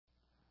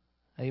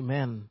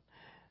Amen.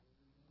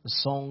 The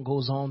song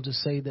goes on to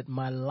say that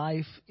my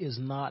life is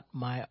not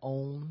my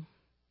own.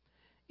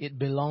 It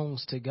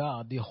belongs to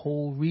God. The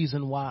whole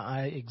reason why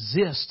I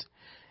exist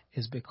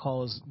is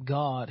because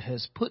God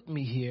has put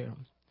me here.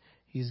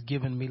 He's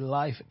given me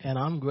life, and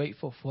I'm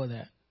grateful for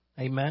that.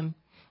 Amen.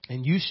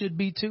 And you should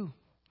be too.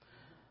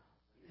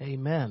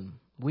 Amen.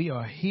 We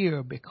are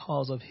here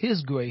because of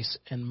His grace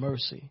and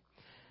mercy.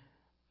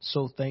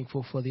 So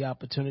thankful for the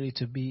opportunity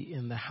to be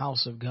in the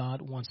house of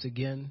God once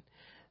again.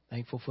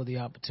 Thankful for the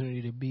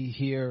opportunity to be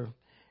here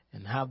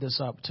and have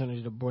this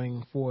opportunity to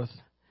bring forth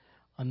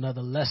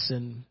another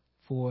lesson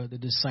for the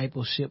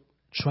discipleship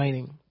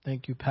training.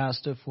 Thank you,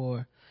 Pastor,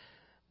 for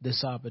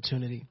this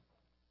opportunity.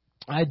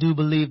 I do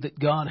believe that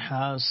God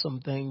has some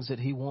things that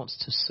He wants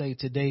to say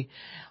today.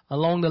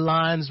 Along the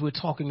lines, we're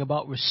talking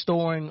about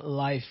restoring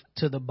life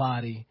to the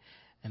body.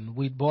 And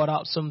we brought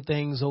out some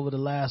things over the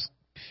last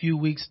few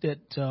weeks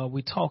that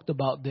we talked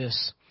about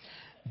this.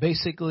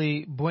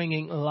 Basically,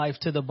 bringing life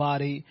to the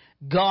body.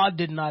 God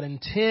did not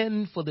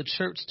intend for the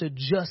church to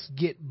just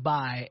get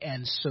by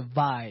and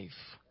survive.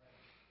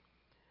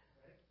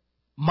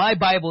 My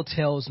Bible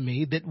tells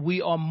me that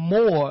we are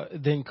more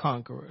than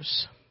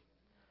conquerors.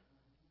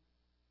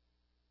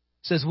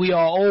 It says we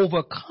are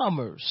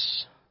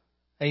overcomers.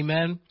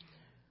 Amen.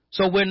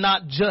 So we're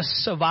not just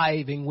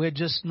surviving. We're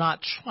just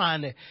not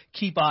trying to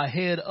keep our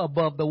head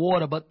above the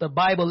water. But the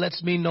Bible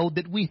lets me know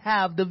that we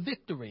have the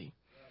victory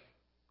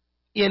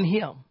in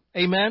Him.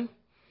 Amen.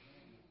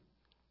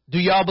 Do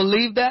y'all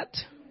believe that?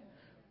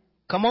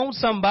 Come on,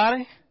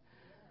 somebody.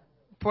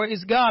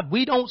 Praise God.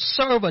 We don't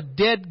serve a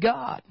dead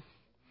God.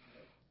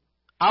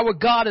 Our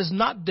God is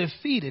not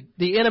defeated.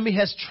 The enemy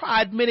has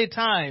tried many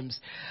times,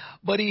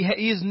 but he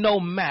is no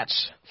match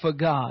for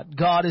God.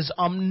 God is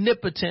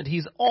omnipotent.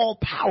 He's all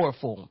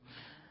powerful.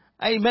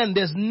 Amen.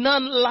 There's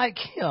none like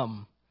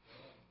Him.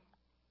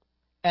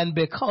 And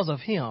because of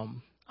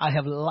Him, I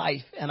have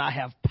life and I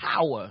have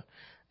power.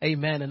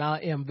 Amen. And I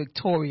am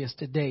victorious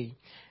today.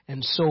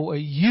 And so are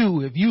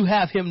you. If you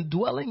have Him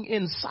dwelling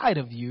inside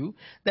of you,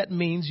 that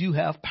means you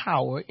have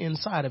power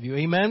inside of you.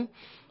 Amen.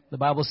 The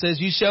Bible says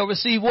you shall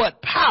receive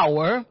what?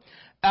 Power.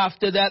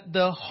 After that,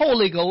 the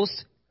Holy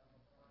Ghost.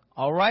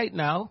 All right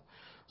now.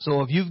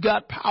 So if you've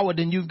got power,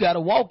 then you've got to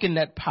walk in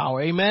that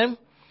power. Amen.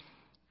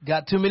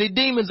 Got too many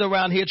demons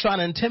around here trying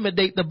to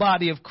intimidate the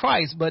body of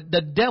Christ, but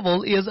the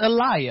devil is a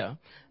liar.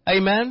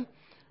 Amen.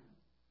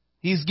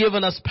 He's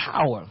given us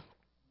power.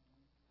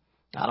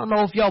 I don't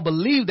know if y'all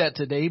believe that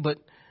today, but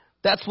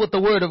that's what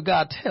the Word of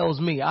God tells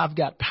me. I've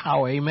got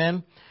power.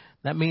 Amen.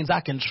 That means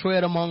I can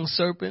tread among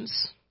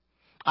serpents.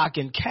 I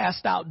can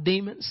cast out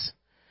demons.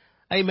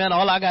 Amen.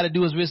 All I got to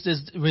do is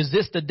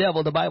resist the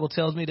devil. The Bible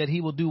tells me that he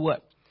will do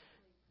what?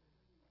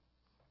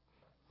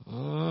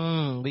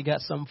 We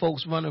got some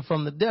folks running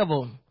from the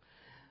devil.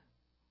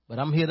 But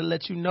I'm here to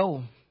let you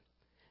know,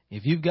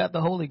 if you've got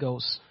the Holy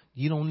Ghost,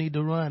 you don't need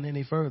to run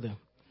any further.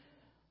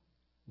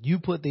 You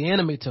put the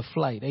enemy to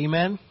flight.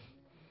 Amen.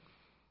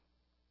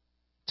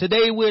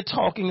 Today we're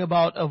talking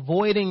about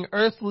avoiding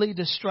earthly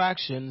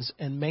distractions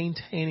and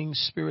maintaining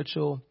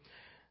spiritual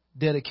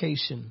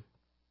dedication.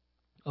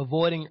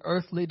 Avoiding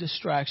earthly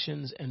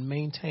distractions and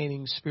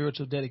maintaining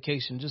spiritual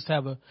dedication. Just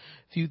have a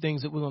few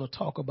things that we're going to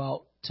talk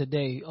about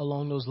today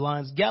along those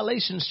lines.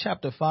 Galatians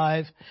chapter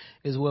 5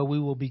 is where we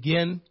will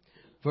begin.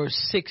 Verse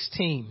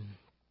 16.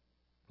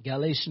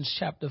 Galatians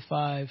chapter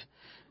 5,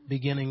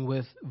 beginning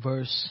with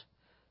verse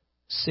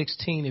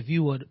 16. If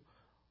you would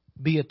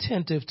be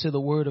attentive to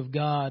the Word of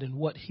God and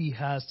what He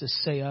has to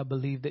say, I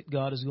believe that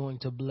God is going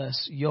to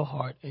bless your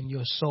heart and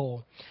your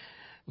soul.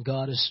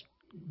 God is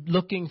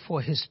looking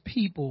for His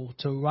people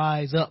to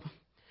rise up.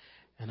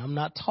 And I'm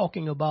not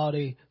talking about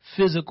a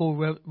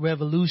physical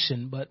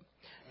revolution, but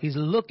He's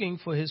looking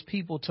for His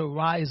people to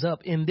rise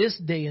up in this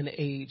day and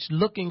age,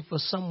 looking for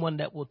someone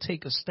that will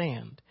take a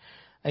stand.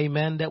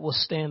 Amen. That will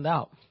stand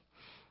out.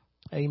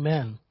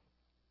 Amen.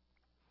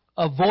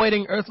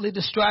 Avoiding earthly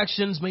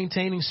distractions,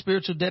 maintaining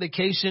spiritual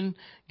dedication.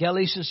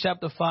 Galatians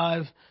chapter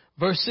 5,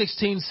 verse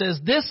 16 says,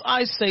 "This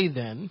I say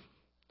then,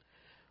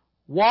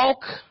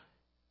 walk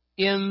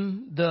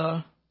in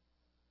the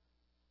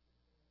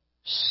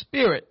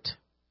Spirit.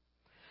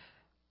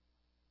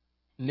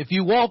 And if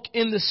you walk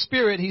in the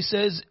Spirit," he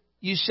says,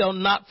 "you shall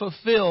not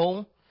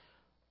fulfill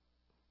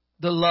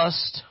the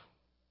lust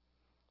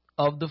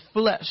of the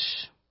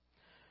flesh."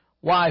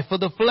 Why? "For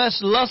the flesh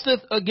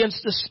lusteth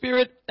against the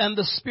Spirit, and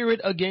the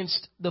Spirit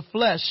against the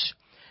flesh.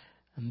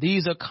 And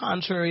these are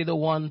contrary the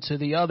one to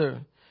the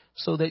other,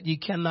 so that ye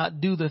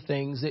cannot do the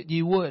things that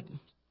ye would."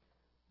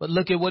 But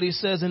look at what he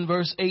says in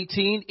verse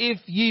 18.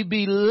 "If ye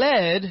be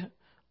led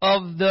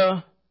of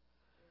the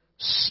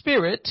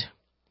Spirit,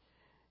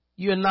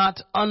 you're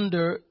not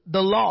under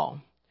the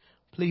law."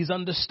 Please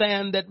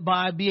understand that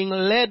by being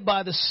led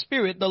by the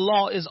Spirit, the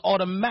law is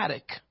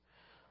automatic.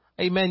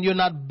 Amen. You're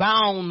not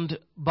bound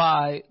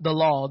by the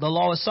law. The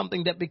law is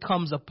something that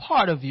becomes a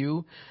part of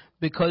you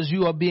because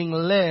you are being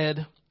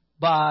led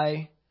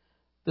by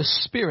the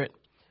Spirit.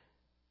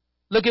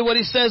 Look at what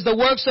he says. The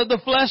works of the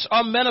flesh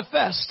are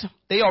manifest.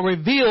 They are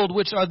revealed,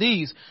 which are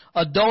these: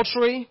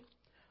 adultery,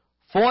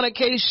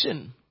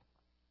 fornication,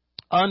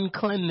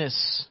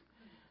 uncleanness,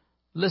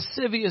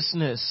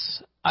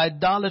 lasciviousness,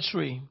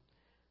 idolatry,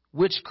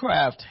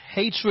 witchcraft,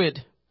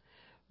 hatred,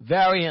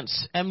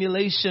 variance,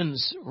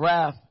 emulations,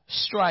 wrath,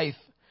 strife,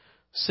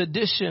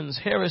 seditions,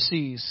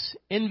 heresies,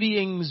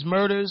 envyings,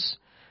 murders,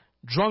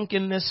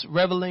 drunkenness,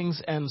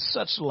 revelings, and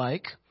such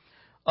like,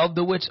 of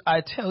the which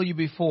I tell you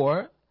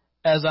before,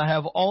 as I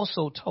have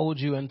also told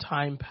you in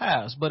time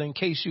past. But in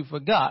case you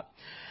forgot,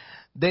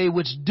 they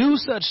which do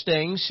such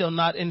things shall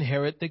not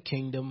inherit the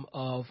kingdom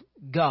of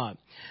God.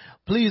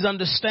 Please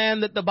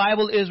understand that the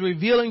Bible is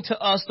revealing to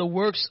us the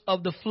works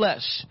of the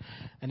flesh.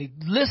 And he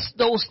lists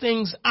those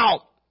things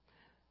out,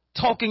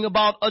 talking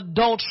about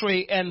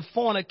adultery and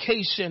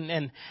fornication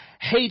and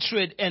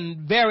hatred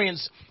and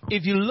variance.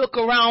 If you look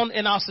around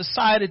in our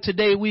society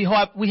today, we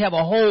have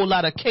a whole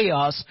lot of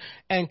chaos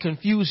and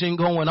confusion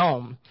going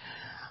on.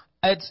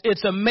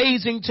 It's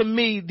amazing to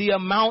me the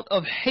amount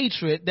of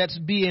hatred that's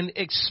being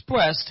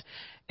expressed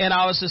in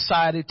our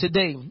society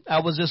today.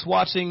 I was just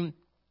watching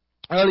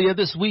earlier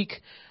this week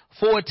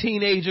 4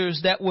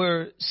 teenagers that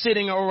were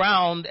sitting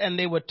around and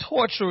they were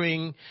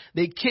torturing.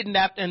 They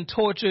kidnapped and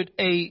tortured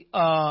a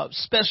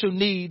special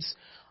needs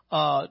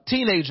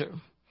teenager.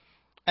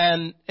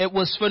 And it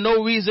was for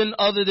no reason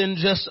other than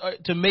just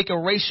to make a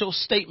racial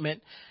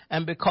statement,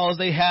 and because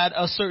they had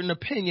a certain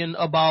opinion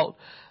about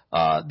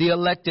the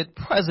elected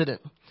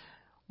president.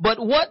 But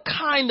what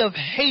kind of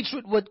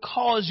hatred would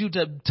cause you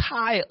to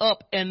tie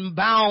up and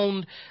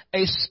bound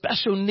a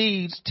special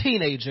needs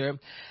teenager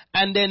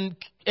and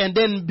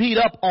then beat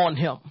up on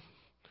him?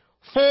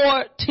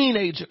 4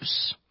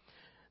 teenagers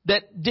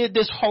that did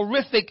this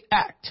horrific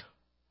act.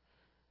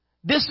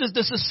 This is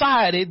the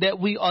society that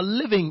we are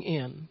living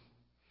in.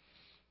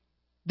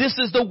 This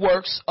is the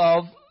works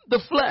of the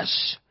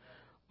flesh.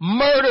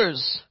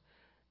 Murders,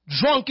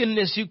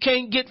 drunkenness. You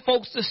can't get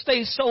folks to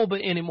stay sober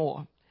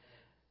anymore.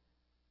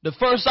 The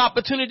first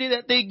opportunity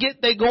that they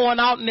get, they're going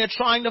out and they're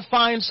trying to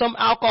find some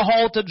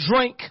alcohol to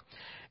drink.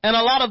 And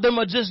a lot of them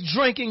are just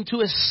drinking to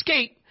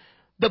escape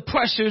the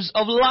pressures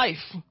of life,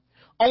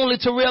 only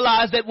to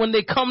realize that when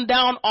they come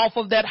down off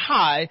of that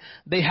high,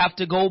 they have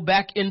to go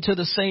back into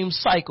the same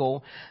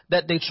cycle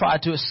that they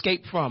tried to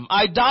escape from.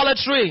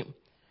 Idolatry.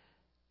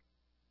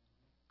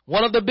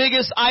 One of the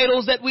biggest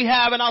idols that we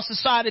have in our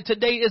society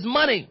today is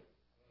money.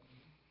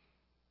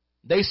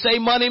 They say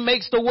money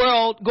makes the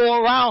world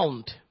go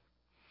around.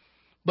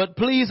 But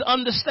please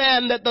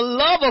understand that the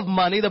love of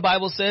money, the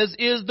Bible says,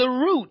 is the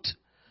root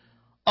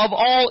of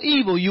all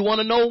evil. You want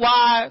to know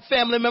why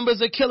family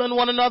members are killing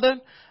one another?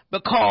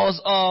 Because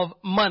of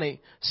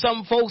money.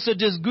 Some folks are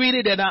just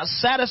greedy. They're not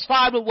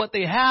satisfied with what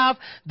they have.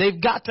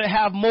 They've got to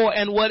have more,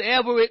 and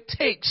whatever it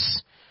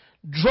takes.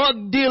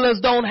 Drug dealers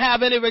don't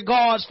have any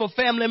regards for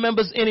family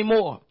members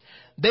anymore.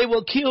 They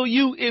will kill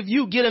you if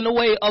you get in the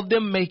way of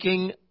them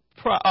making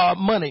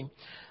money.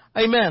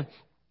 Amen.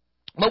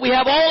 But we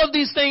have all of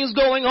these things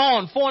going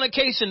on.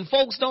 Fornication.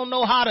 Folks don't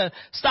know how to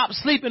stop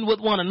sleeping with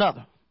one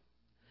another.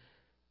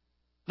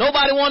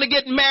 Nobody want to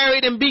get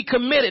married and be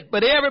committed,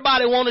 but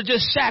everybody want to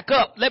just shack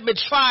up. Let me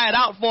try it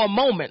out for a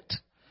moment.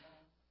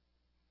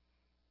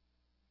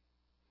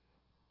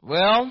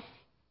 Well,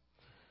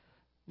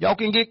 y'all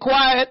can get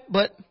quiet,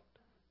 but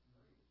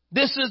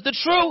this is the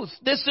truth.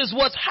 This is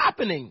what's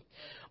happening.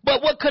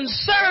 But what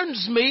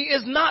concerns me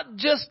is not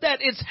just that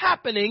it's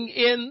happening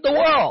in the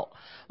world.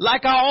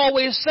 Like I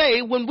always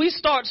say, when we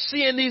start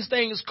seeing these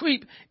things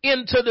creep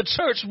into the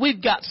church,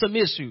 we've got some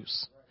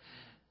issues.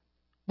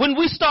 When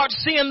we start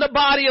seeing the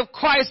body of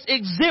Christ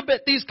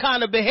exhibit these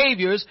kind of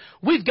behaviors,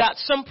 we've got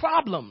some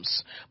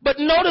problems. But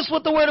notice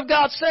what the Word of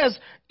God says.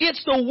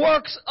 It's the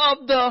works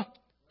of the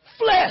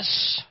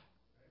flesh.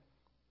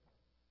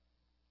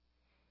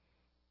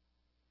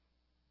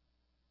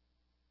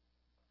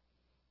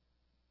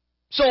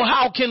 So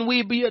how can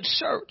we be a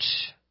church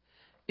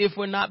if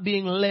we're not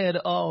being led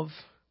of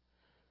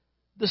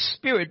the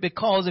Spirit?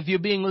 Because if you're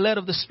being led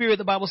of the Spirit,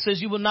 the Bible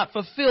says you will not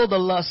fulfill the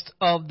lust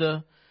of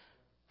the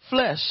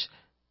flesh.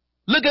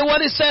 Look at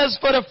what it says.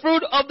 For the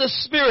fruit of the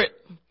Spirit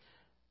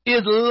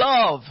is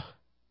love,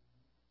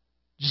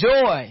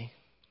 joy,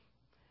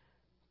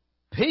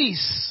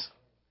 peace,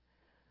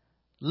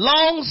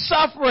 long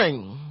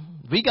suffering.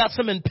 We got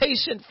some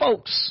impatient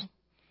folks.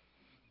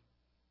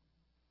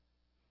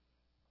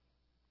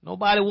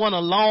 Nobody want to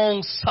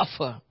long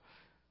suffer.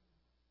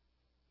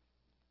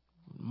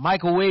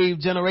 Microwave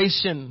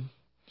generation.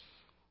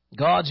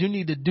 God, you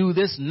need to do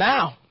this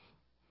now.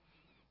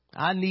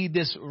 I need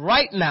this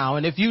right now.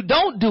 And if you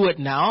don't do it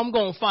now, I'm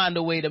going to find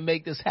a way to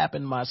make this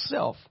happen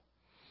myself.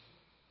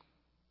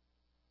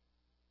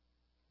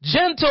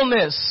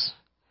 Gentleness.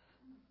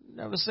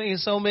 Never seen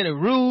so many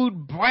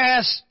rude,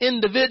 brash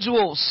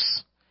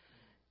individuals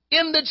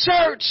in the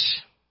church.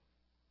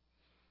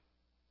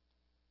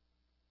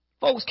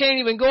 Folks can't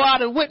even go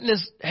out and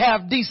witness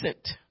half decent.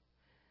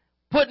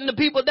 Putting the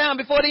people down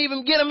before they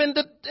even get them in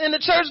the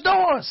church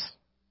doors.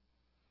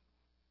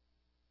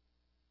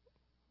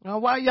 Now,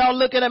 why y'all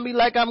looking at me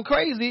like I'm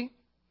crazy?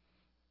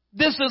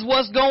 This is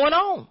what's going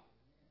on.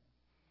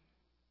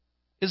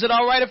 Is it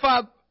all right if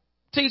I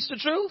teach the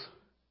truth?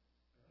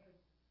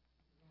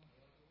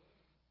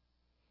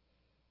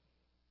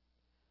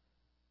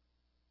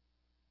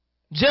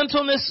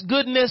 Gentleness,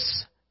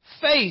 goodness,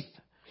 faith,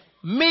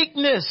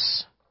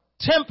 meekness,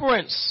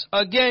 temperance,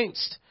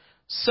 against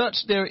such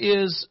there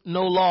is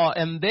no law.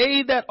 And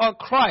they that are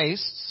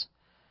Christ's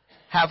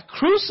have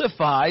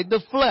crucified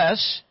the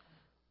flesh,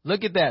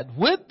 look at that,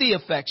 with the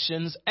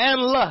affections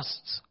and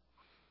lusts.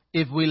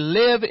 If we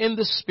live in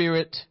the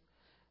Spirit,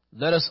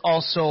 let us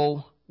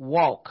also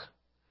walk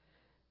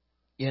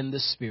in the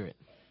Spirit.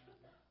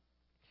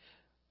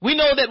 We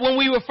know that when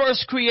we were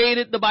first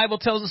created, the Bible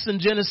tells us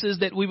in Genesis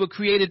that we were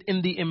created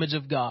in the image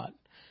of God.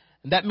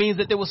 And that means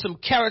that there were some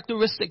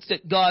characteristics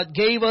that God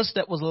gave us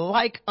that was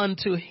like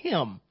unto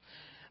Him.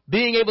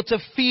 Being able to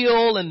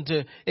feel and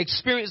to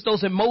experience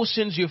those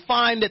emotions, you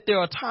find that there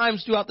are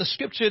times throughout the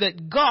scripture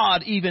that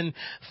God even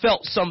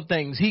felt some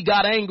things. He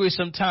got angry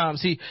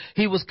sometimes.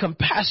 He was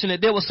compassionate.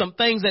 There were some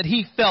things that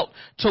He felt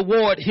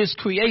toward His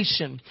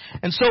creation.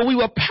 And so we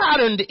were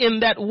patterned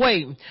in that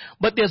way.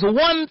 But there's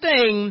one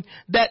thing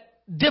that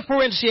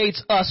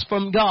differentiates us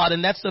from God,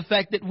 and that's the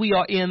fact that we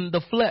are in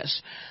the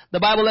flesh. The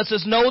Bible lets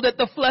us know that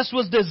the flesh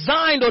was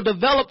designed or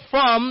developed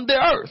from the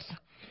earth.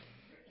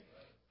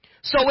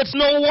 So it's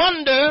no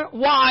wonder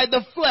why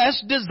the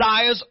flesh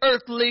desires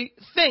earthly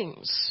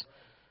things.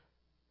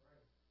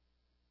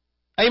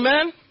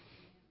 Amen?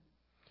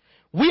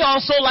 We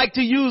also like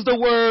to use the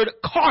word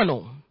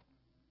carnal.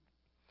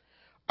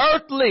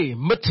 Earthly,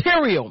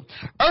 material.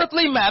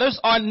 Earthly matters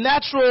are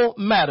natural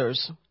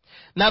matters.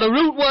 Now the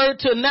root word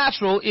to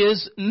natural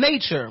is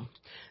nature.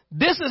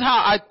 This is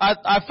how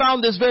I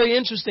found this very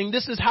interesting.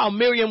 This is how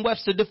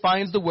Merriam-Webster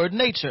defines the word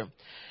nature.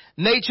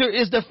 Nature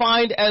is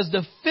defined as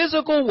the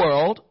physical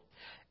world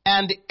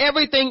and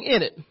everything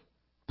in it.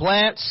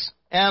 Plants,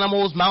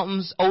 animals,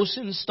 mountains,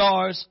 oceans,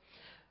 stars,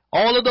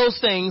 all of those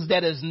things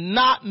that is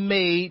not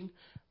made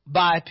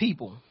by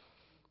people.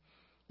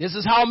 This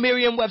is how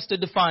Merriam-Webster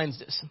defines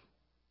this. It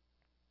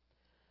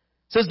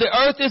says the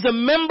earth is a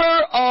member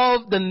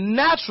of the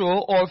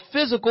natural or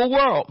physical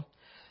world.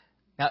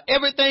 Now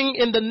everything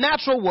in the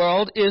natural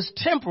world is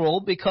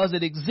temporal because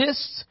it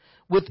exists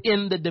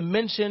within the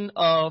dimension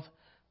of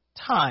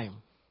time.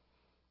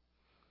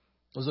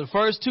 Those are the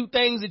first two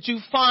things that you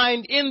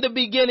find in the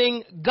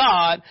beginning,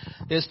 God.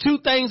 There's two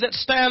things that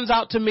stands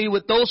out to me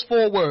with those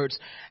four words.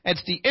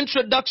 It's the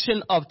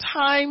introduction of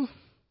time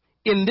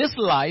in this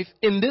life,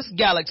 in this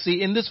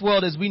galaxy, in this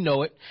world as we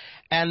know it,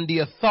 and the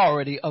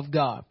authority of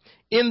God.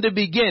 In the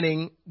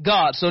beginning,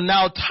 God. So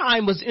now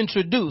time was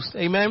introduced.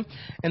 Amen.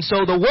 And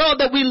so the world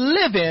that we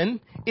live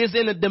in is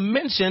in a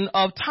dimension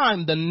of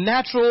time, the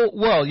natural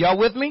world. Y'all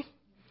with me?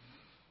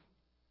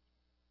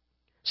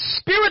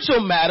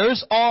 Spiritual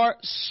matters are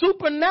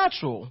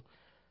supernatural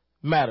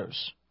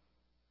matters.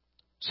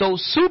 So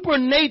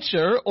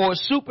supernature or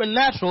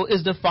supernatural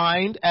is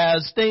defined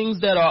as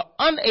things that are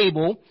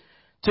unable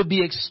to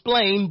be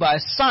explained by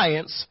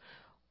science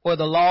or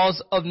the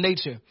laws of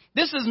nature.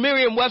 This is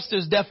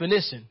Merriam-Webster's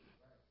definition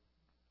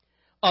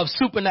of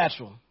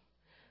supernatural.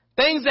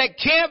 Things that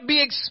can't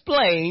be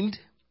explained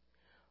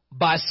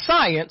by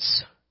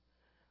science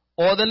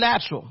or the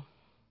natural.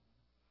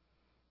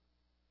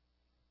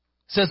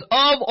 It says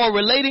of or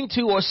relating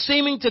to or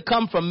seeming to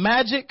come from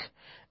magic,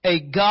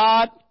 a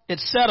god,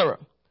 etc.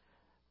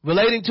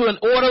 Relating to an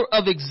order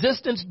of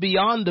existence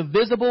beyond the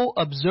visible,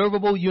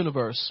 observable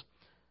universe.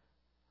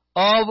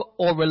 Of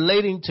or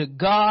relating to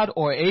God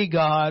or a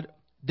god,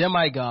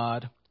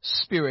 demigod,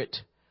 spirit,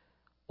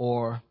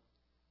 or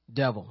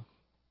devil.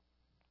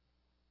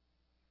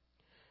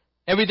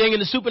 Everything in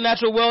the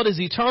supernatural world is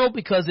eternal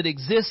because it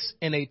exists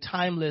in a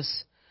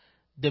timeless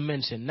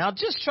dimension. Now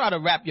just try to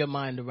wrap your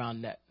mind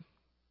around that.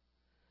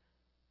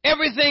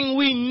 Everything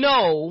we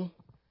know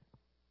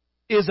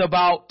is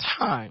about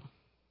time.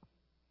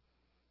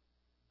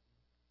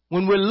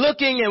 When we're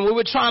looking and when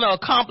we're trying to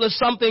accomplish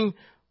something,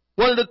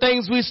 one of the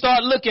things we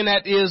start looking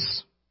at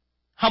is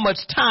how much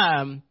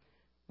time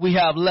we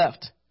have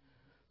left.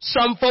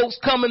 Some folks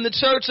come in the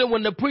church and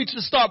when the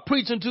preachers start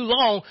preaching too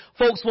long,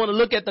 folks want to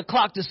look at the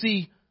clock to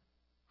see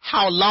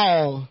how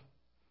long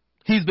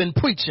he's been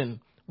preaching.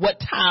 What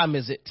time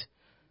is it?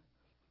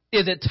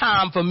 Is it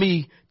time for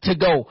me to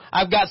go?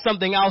 I've got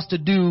something else to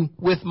do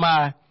with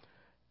my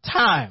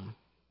time.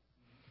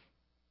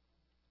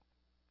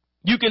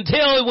 You can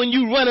tell when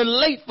you're running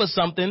late for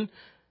something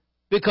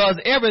because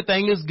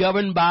everything is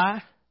governed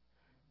by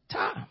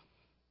time.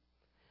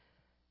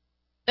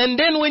 And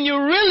then when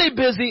you're really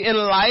busy in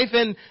life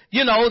and,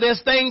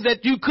 there's things that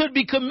you could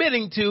be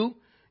committing to,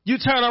 you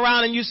turn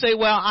around and you say,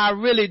 well, I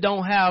really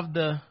don't have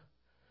I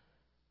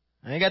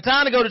ain't got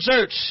time to go to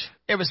church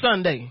every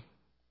Sunday.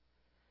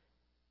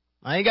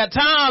 I ain't got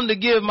time to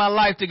give my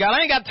life to God.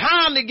 I ain't got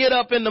time to get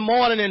up in the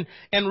morning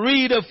and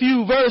read a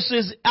few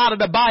verses out of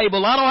the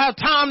Bible. I don't have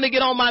time to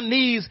get on my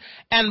knees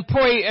and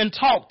pray and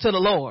talk to the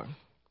Lord.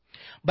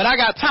 But I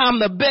got time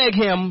to beg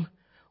Him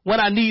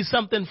when I need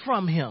something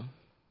from Him.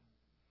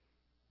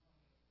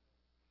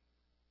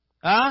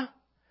 Huh?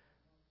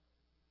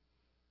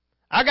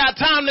 I got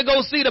time to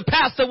go see the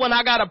pastor when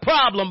I got a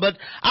problem, but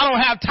I don't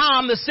have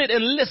time to sit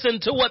and listen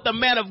to what the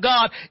man of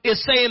God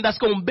is saying that's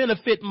going to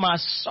benefit my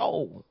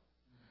soul.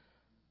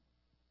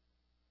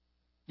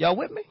 Y'all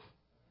with me?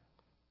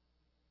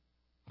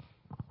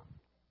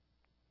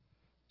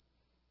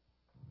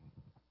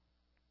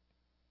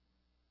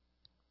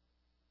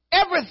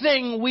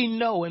 Everything we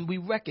know and we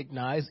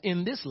recognize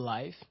in this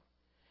life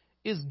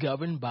is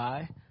governed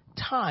by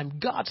time.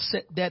 God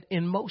set that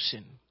in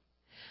motion.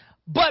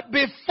 But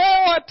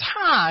before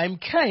time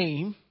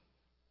came,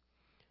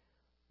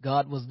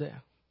 God was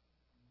there.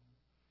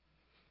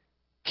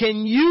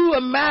 Can you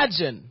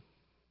imagine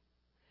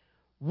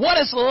what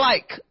it's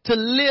like to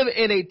live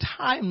in a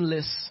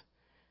timeless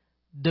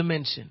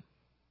dimension?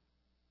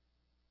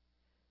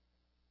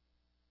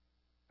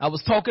 I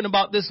was talking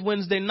about this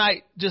Wednesday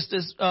night, just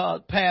this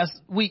past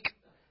week.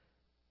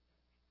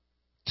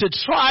 To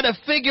try to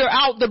figure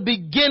out the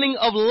beginning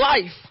of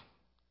life,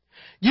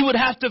 you would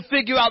have to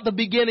figure out the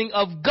beginning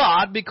of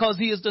God, because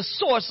he is the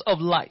source of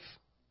life.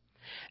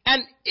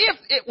 And if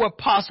it were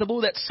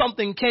possible that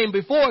something came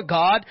before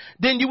God,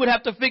 then you would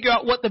have to figure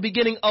out what the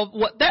beginning of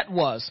what that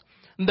was.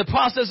 In the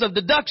process of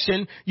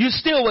deduction, you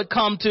still would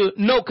come to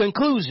no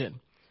conclusion.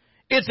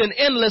 It's an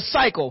endless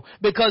cycle,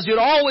 because you'd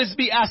always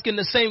be asking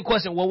the same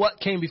question. Well,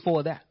 what came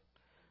before that?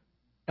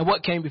 And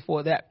what came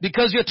before that?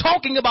 Because you're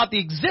talking about the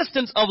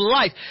existence of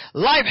life.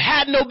 Life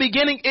had no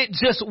beginning. It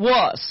just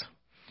was.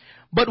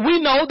 But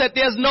we know that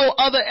there's no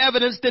other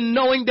evidence than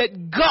knowing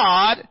that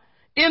God,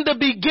 in the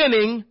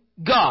beginning,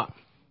 God.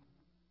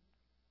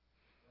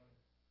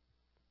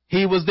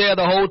 He was there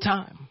the whole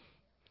time.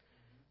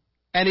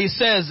 And he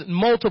says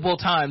multiple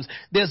times,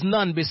 there's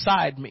none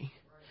beside me.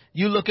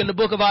 You look in the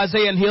book of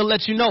Isaiah and he'll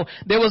let you know,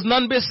 there was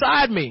none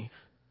beside me.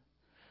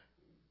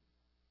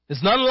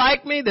 There's none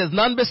like me. There's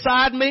none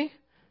beside me.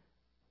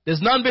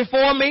 There's none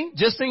before me.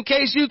 Just in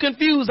case you're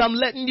confused, I'm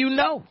letting you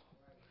know.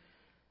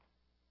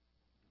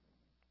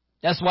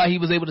 That's why he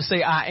was able to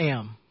say, I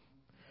am.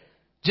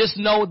 Just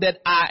know that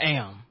I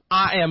am.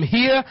 I am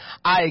here.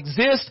 I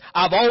exist.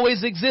 I've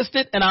always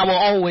existed, and I will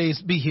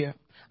always be here.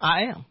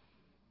 I am.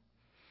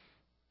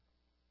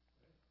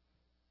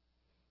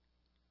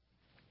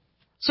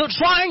 So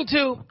trying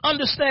to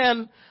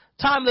understand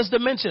timeless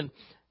dimension,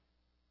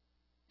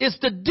 it's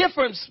the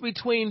difference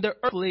between the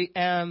earthly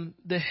and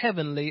the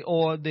heavenly,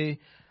 or the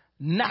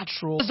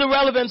natural. What's the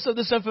relevance of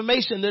this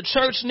information? The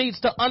church needs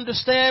to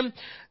understand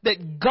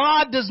that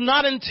God does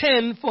not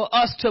intend for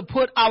us to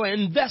put our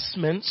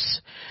investments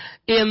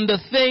in the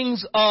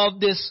things of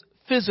this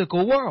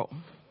physical world.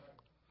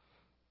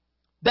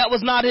 That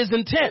was not his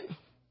intent.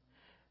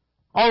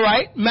 All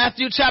right,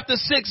 Matthew chapter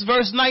 6,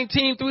 verse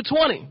 19 through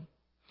 20.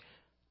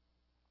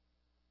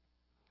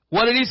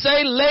 What did he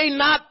say? Lay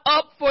not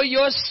up for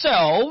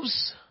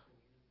yourselves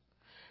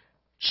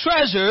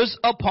treasures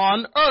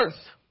upon earth,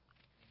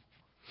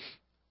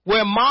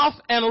 where moth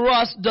and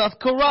rust doth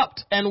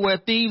corrupt, and where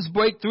thieves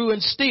break through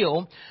and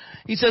steal.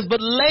 He says,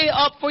 but lay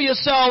up for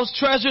yourselves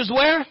treasures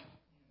where?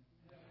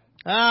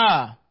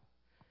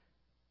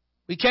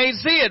 We can't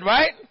see it,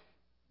 right?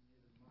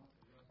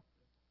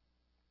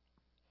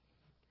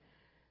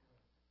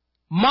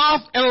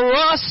 Moth and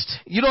rust.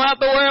 You don't have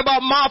to worry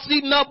about moths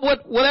eating up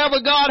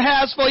whatever God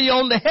has for you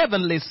on the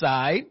heavenly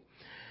side.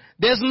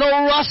 There's no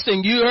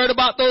rusting. You heard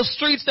about those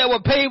streets that were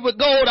paved with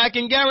gold. I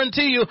can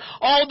guarantee you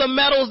all the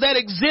metals that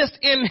exist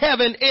in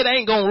heaven, it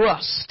ain't going to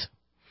rust.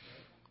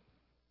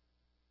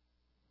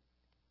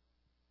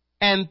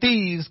 And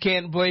thieves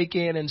can't break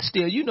in and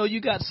steal. You know, you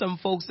got some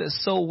folks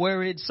that's so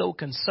worried, so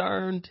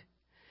concerned.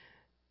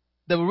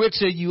 The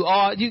richer you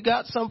are, you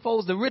got some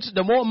folks,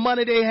 the more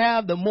money they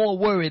have, the more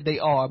worried they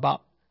are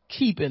about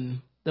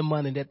keeping the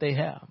money that they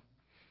have.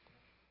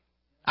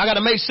 I got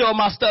to make sure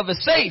my stuff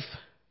is safe.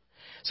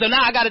 So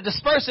now I got to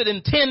disperse it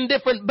in 10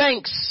 different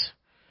banks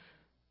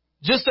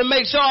just to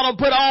make sure I don't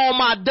put all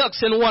my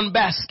ducks in one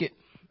basket.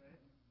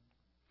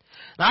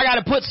 Now I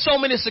got to put so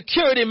many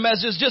security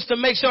measures just to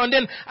make sure, and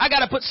then I got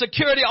to put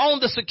security on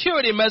the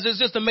security measures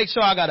just to make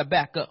sure I got to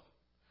back up.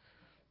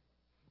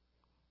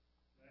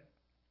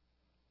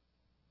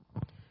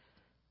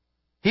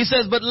 He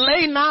says, but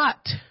lay not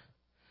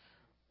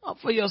up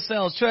for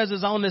yourselves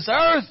treasures on this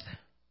earth,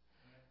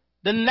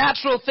 the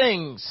natural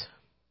things.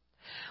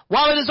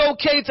 While it is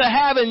okay to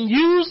have and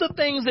use the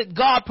things that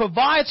God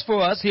provides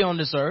for us here on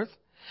this earth,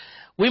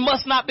 we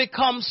must not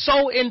become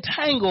so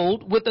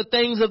entangled with the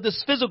things of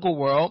this physical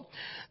world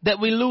that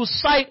we lose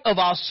sight of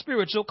our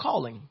spiritual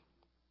calling.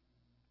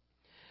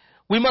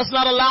 We must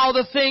not allow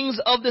the things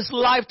of this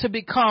life to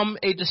become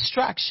a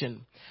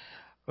distraction.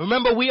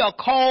 Remember, we are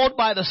called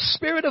by the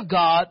Spirit of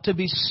God to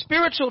be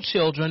spiritual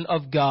children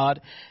of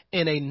God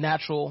in a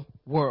natural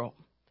world.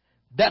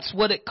 That's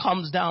what it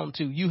comes down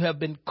to. You have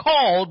been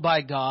called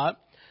by God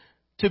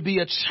to be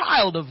a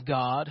child of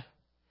God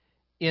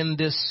in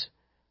this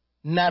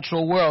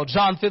natural world.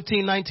 John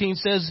 15:19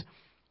 says,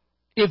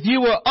 if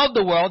you were of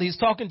the world, he's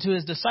talking to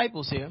his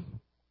disciples here,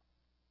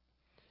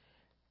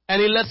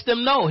 and he lets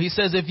them know. He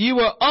says, if you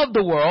were of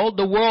the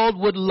world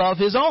would love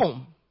his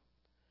own.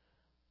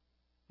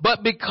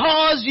 But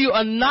because you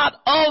are not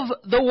of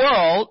the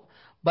world,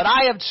 but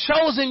I have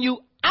chosen you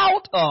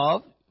out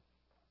of.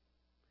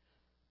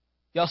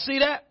 Y'all see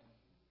that?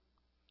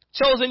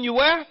 Chosen you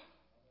where?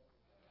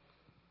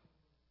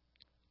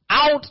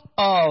 Out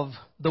of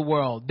the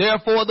world.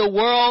 Therefore, the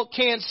world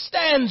can't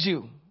stand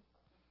you.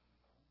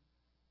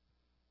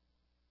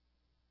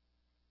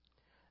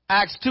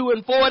 Acts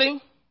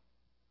 2:40.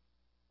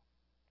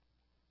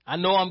 I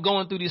know I'm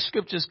going through these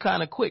scriptures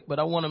kind of quick, but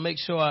I want to make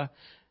sure I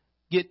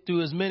get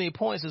through as many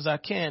points as I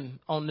can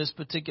on this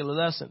particular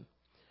lesson.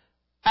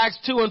 Acts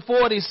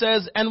 2:40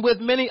 says, and with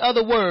many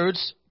other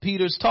words,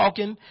 Peter's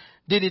talking,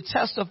 did he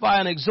testify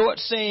and exhort,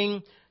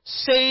 saying,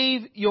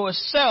 save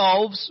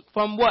yourselves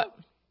from what?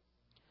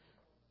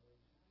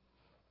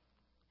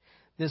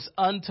 This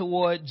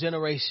untoward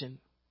generation.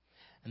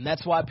 And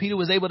that's why Peter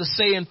was able to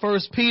say in 1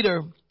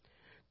 Peter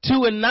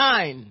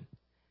 2:9,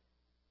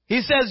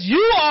 he says,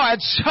 you are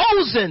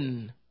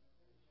chosen.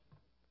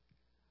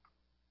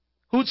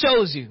 Who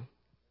chose you?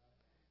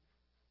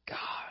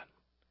 God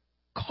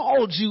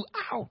called you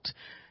out.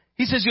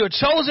 He says you're a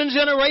chosen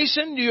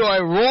generation. You are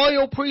a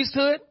royal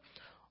priesthood.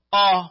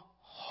 A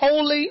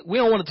holy. We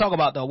don't want to talk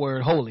about the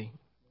word holy.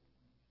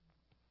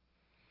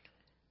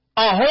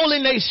 A holy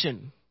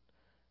nation.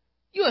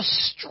 You're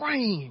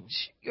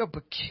strange. You're a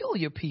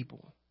peculiar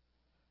people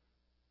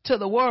to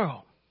the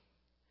world.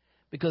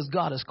 Because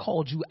God has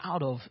called you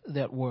out of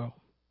that world.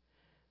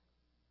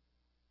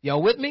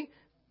 Y'all with me?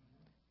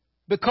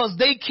 Because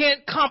they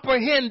can't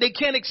comprehend, they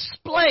can't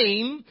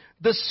explain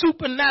the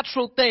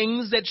supernatural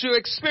things that you're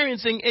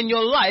experiencing in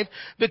your life,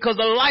 because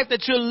the life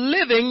that you're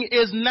living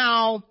is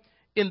now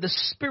in the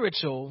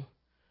spiritual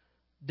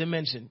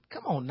dimension.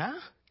 Come on now.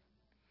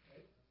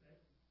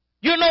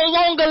 You're no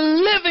longer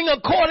living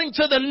according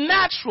to the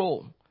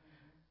natural.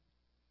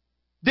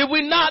 Did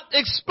we not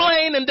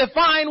explain and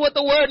define what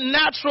the word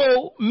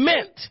natural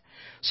meant?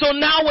 So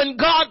now when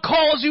God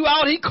calls you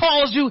out, he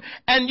calls you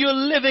and you're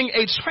living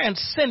a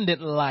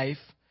transcendent life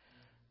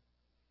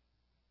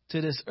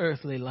to this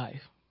earthly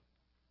life.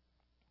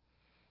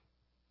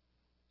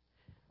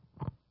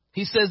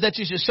 He says that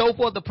you should show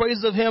forth the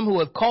praises of him who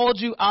have called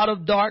you out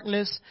of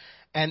darkness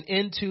and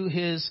into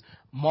his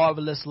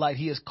marvelous light.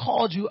 He has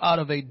called you out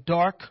of a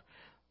dark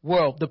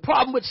world. The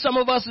problem with some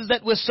of us is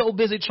that we're so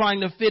busy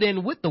trying to fit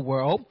in with the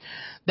world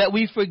that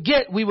we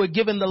forget we were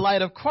given the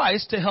light of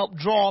Christ to help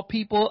draw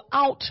people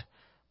out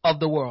of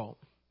the world.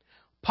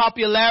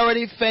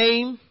 Popularity,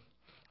 fame,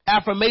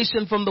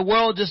 affirmation from the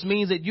world just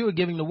means that you're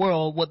giving the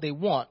world what they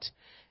want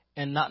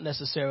and not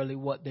necessarily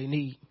what they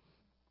need.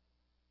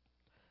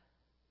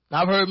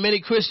 Now, I've heard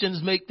many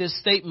Christians make this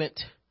statement.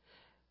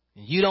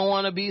 You don't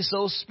want to be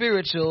so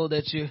spiritual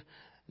that you're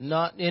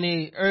not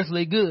any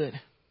earthly good.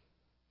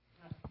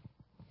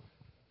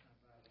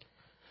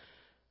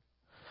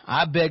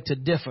 I beg to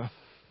differ.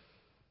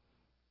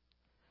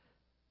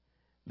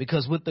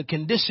 Because with the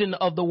condition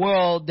of the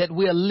world that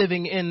we're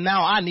living in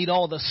now, I need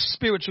all the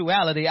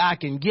spirituality I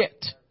can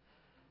get.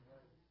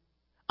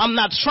 I'm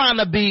not trying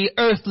to be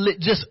earthly,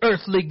 just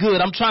earthly good.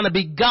 I'm trying to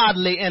be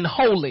godly and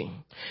holy.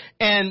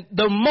 And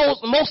the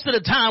most of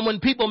the time when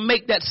people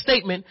make that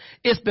statement,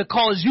 it's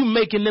because you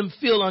making them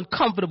feel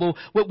uncomfortable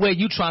with where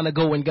you're trying to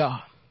go in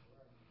God.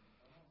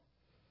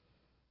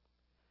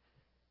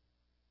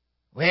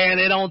 Well,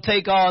 they don't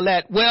take all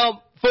that.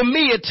 Well, for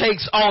me, it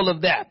takes all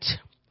of that.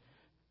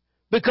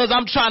 Because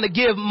I'm trying to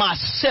give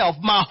myself,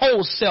 my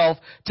whole self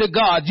to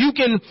God. You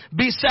can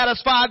be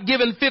satisfied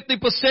giving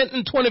 50%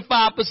 and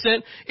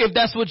 25% if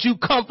that's what you're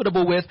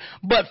comfortable with.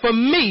 But for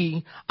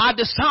me, I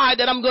decide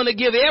that I'm going to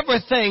give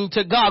everything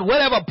to God.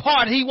 Whatever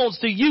part he wants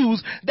to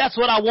use, that's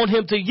what I want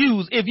him to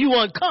use. If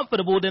you're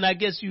uncomfortable, then I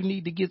guess you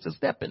need to get to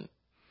stepping.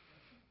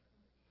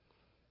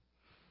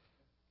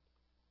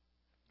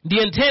 The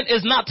intent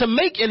is not to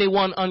make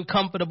anyone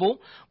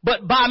uncomfortable,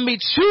 but by me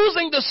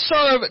choosing to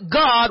serve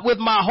God with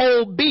my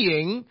whole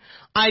being,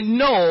 I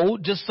know,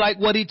 just like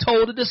what he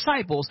told the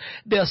disciples,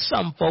 there are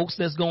some folks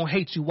that's going to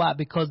hate you. Why?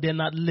 Because they're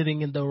not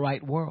living in the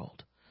right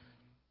world.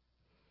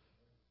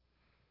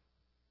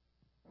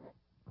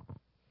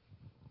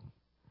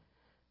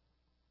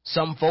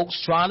 Some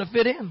folks trying to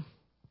fit in.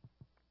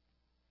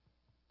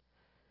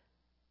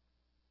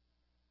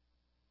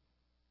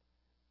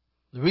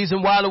 The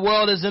reason why the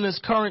world is in its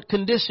current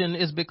condition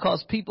is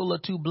because people are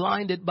too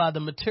blinded by the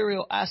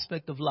material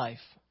aspect of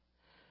life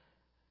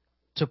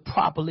to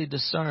properly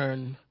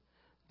discern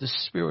the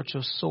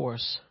spiritual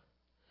source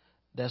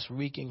that's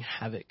wreaking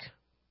havoc.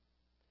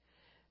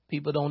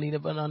 People don't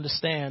even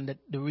understand that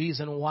the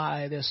reason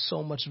why there's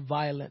so much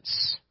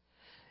violence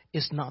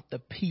is not the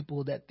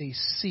people that they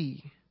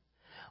see,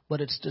 but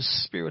it's the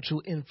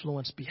spiritual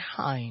influence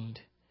behind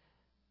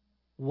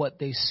what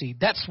they see.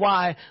 That's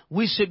why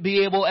we should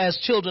be able, as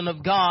children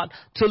of God,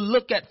 to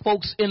look at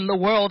folks in the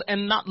world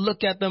and not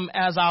look at them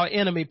as our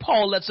enemy.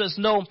 Paul lets us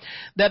know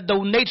that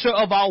the nature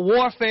of our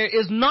warfare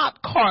is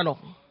not carnal.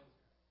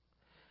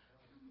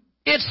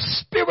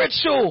 It's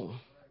spiritual.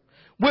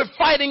 We're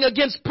fighting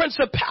against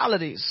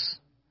principalities,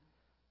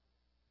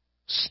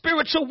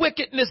 spiritual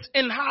wickedness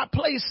in high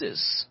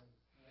places.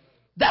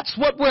 That's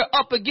what we're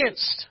up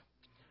against.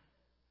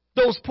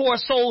 Those poor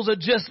souls are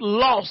just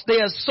lost. They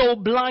are so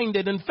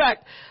blinded. In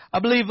fact, I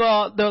believe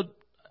the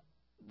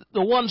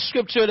one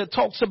scripture that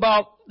talks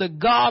about the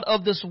God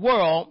of this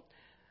world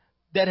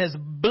that has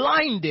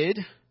blinded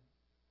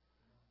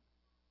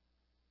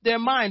their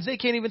minds. They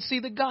can't even see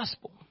the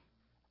gospel.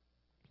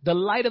 The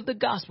light of the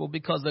gospel,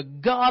 because the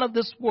God of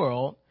this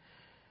world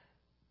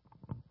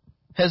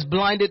has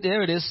blinded.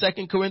 There it is,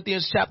 2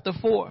 Corinthians chapter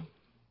 4.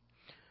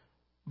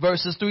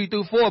 Verses 3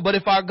 through 4. But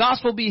if our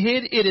gospel be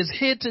hid, it is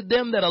hid to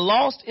them that are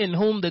lost, in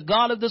whom the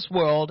God of this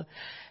world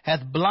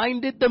hath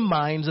blinded the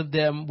minds of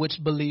them which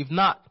believe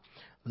not,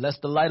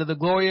 lest the light of the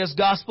glorious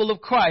gospel of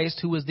Christ,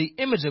 who is the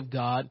image of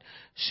God,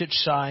 should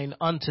shine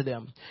unto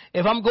them.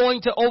 If I'm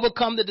going to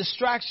overcome the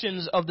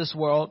distractions of this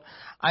world,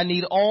 I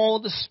need all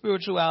the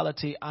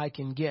spirituality I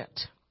can get.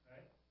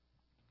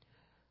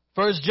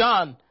 1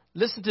 John,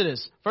 listen to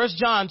this. 1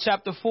 John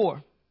chapter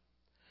 4,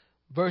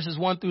 verses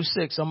 1 through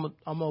 6. I'm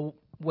going to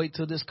wait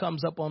till this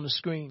comes up on the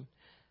screen.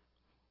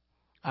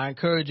 I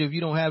encourage you, if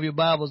you don't have your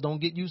Bibles,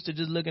 don't get used to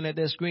just looking at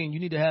that screen. You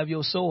need to have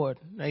your sword.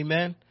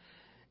 Amen.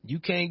 You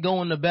can't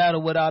go into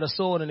battle without a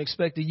sword and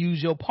expect to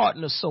use your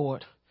partner's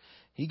sword.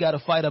 He got to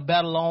fight a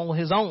battle on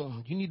his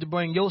own. You need to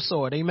bring your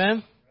sword.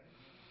 Amen.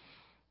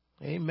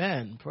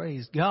 Amen.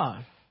 Praise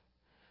God.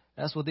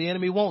 That's what the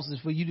enemy wants, is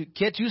for you to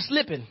catch you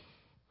slipping.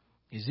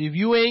 Is if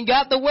you ain't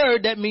got the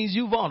word, that means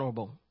you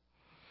vulnerable.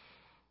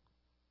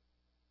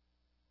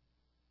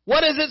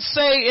 What does it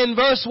say in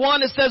verse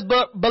 1? It says,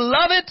 but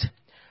beloved,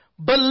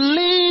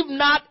 believe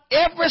not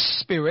every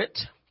spirit,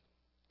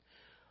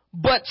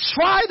 but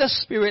try the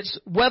spirits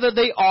whether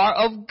they are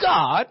of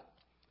God,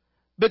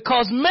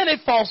 because many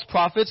false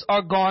prophets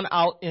are gone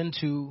out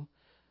into.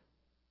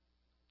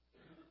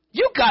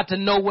 You got to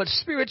know what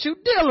spirit you're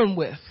dealing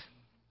with.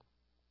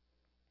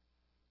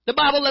 The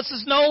Bible lets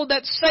us know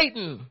that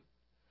Satan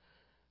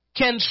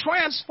can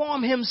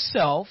transform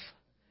himself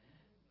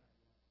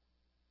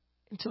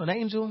into an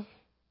angel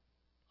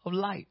of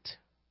light.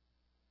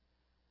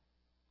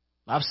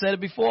 I've said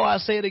it before, I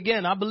say it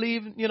again. I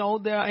believe,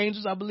 there are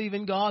angels. I believe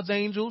in God's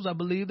angels. I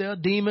believe there are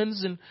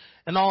demons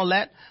and all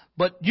that.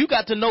 But you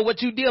got to know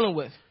what you're dealing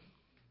with.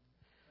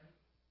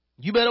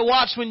 You better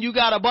watch when you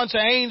got a bunch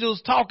of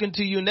angels talking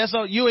to you, and that's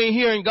all, you ain't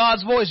hearing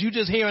God's voice. You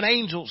just hearing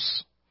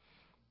angels.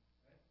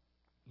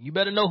 You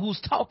better know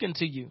who's talking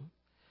to you.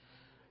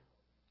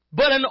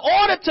 But in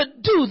order to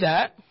do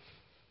that,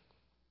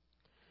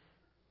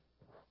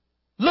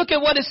 look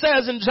at what it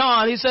says in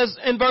John. He says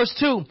in verse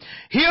 2,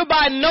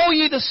 hereby know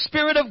ye the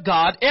Spirit of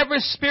God, every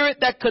spirit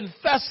that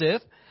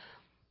confesseth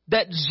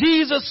that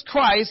Jesus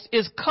Christ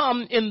is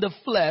come in the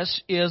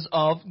flesh is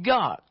of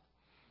God.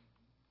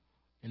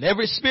 And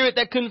every spirit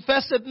that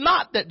confesseth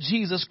not that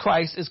Jesus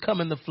Christ is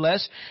come in the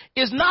flesh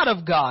is not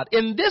of God.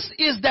 And this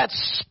is that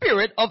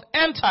spirit of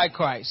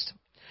Antichrist,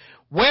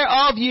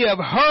 whereof ye have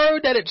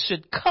heard that it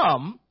should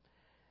come.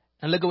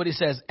 And look at what he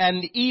says.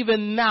 And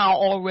even now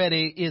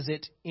already is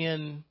it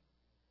in.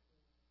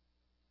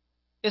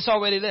 It's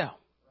already there.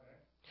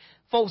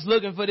 Folks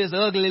looking for this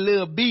ugly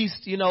little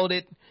beast,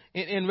 that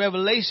in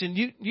Revelation.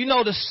 You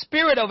know the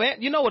spirit of it.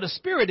 You know what a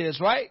spirit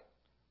is, right?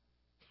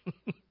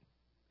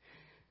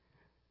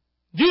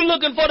 You're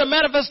looking for the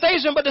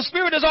manifestation, but the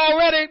spirit is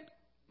already.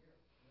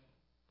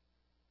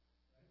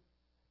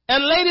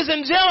 And ladies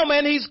and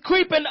gentlemen, he's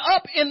creeping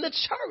up in the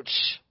church,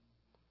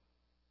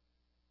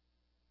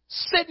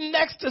 sitting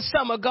next to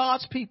some of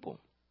God's people.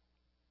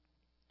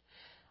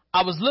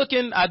 I was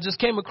looking, I just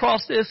came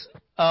across this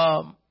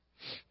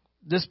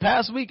this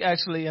past week,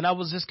 actually, and I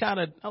was just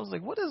I was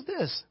like, what is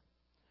this?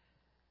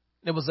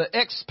 It was an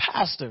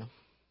ex-pastor.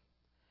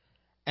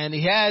 And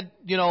he had,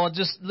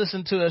 just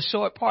listened to a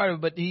short part of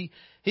it, but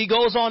he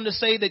goes on to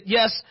say that,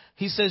 yes,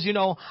 he says,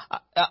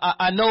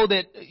 I know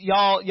that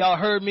y'all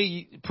heard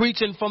me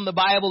preaching from the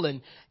Bible,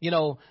 and,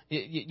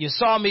 you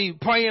saw me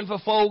praying for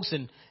folks,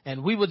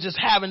 and we were just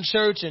having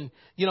church, and,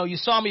 you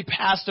saw me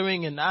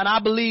pastoring, and I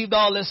believed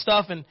all this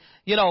stuff. And,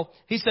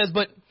 he says,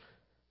 but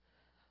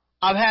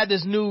I've had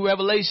this new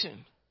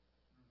revelation.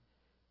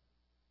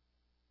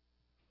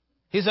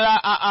 He said,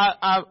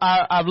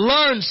 I've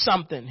learned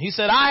something. He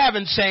said, I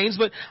haven't changed,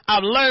 but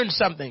I've learned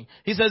something.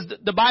 He says,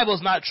 the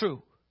Bible's not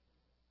true.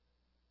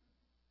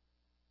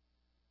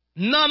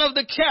 None of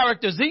the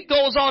characters, he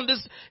goes on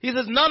this, he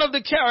says, none of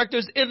the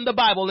characters in the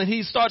Bible, and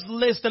he starts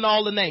listing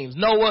all the names.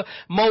 Noah,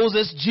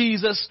 Moses,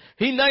 Jesus.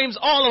 He names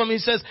all of them. He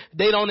says,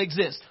 they don't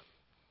exist.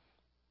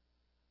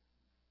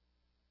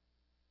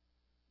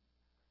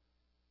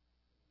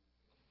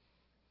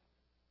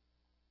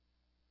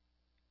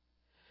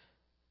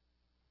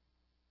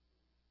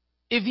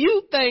 If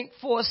you think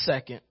for a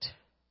second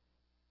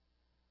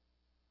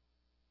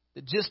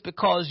that just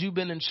because you've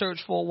been in church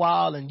for a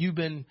while and you've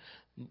been,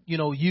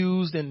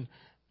 used and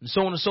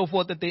so on and so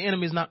forth, that the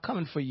enemy is not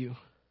coming for you.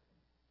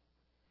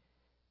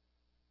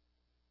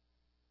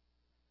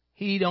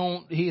 He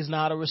is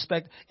not a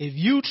respect. If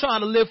you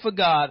trying to live for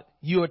God,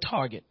 you're a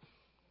target.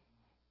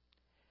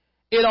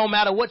 It don't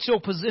matter what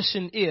your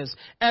position is.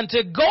 And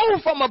to go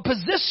from a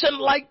position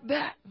like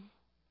that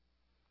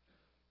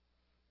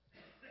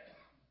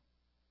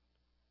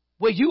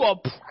where you are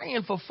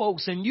praying for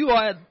folks and you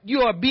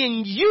are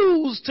being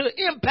used to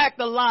impact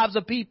the lives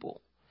of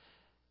people.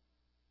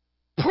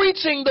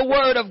 Preaching the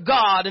word of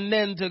God and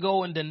then to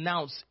go and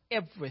denounce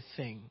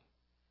everything.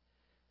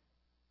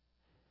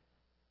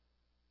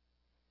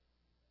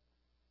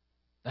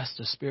 That's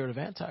the spirit of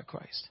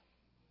Antichrist.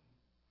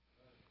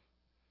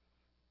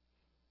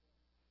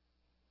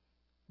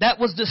 That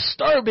was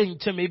disturbing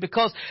to me,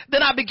 because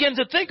then I began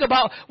to think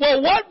about,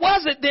 well, what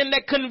was it then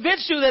that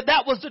convinced you that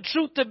that was the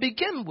truth to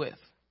begin with?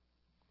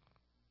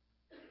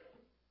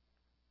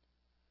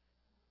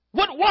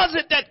 What was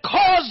it that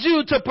caused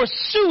you to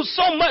pursue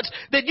so much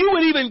that you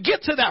would even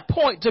get to that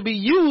point to be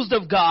used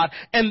of God,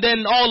 and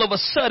then all of a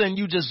sudden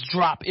you just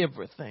drop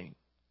everything?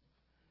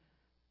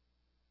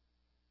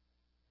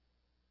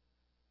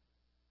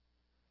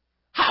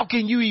 How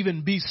can you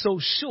even be so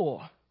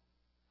sure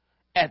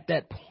at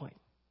that point?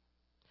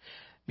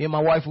 Me and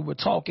my wife, we were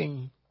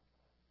talking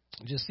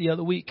just the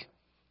other week.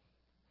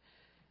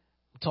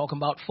 We're talking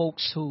about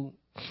folks who,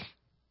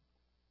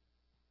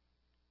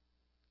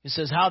 it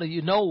says, how do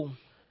you know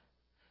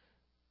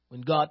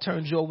when God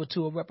turns you over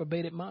to a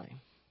reprobated mind?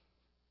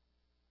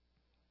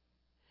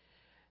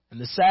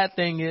 And the sad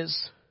thing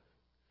is,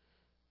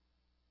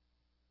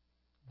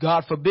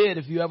 God forbid,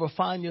 if you ever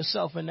find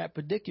yourself in that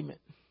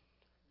predicament,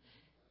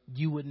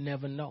 you would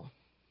never know.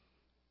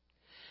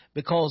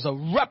 Because a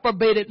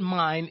reprobated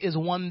mind is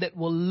one that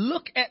will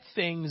look at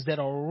things that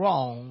are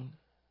wrong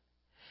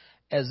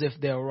as if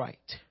they're right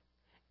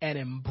and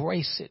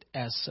embrace it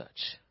as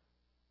such.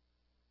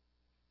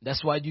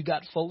 That's why you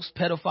got folks,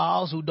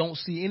 pedophiles, who don't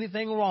see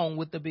anything wrong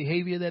with the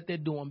behavior that they're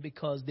doing,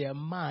 because their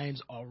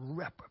minds are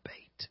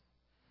reprobate.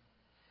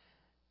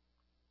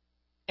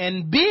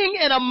 And being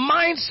in a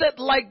mindset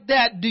like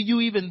that, do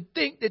you even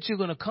think that you're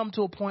going to come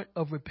to a point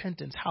of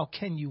repentance? How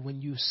can you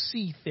when you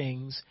see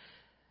things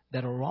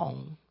that are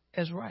wrong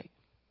as right?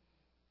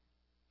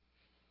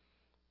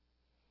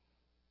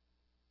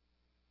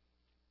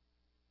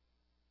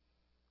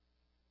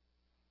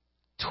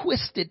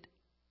 Twisted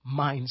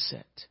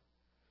mindset.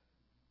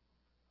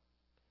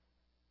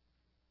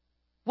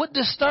 What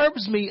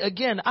disturbs me,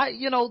 again,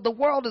 the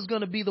world is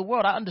going to be the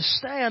world. I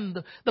understand.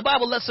 The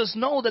Bible lets us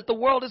know that the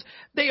world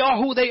they are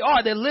who they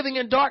are. They're living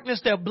in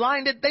darkness. They're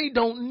blinded. They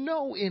don't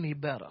know any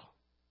better.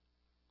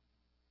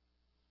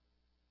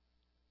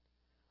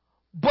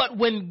 But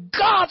when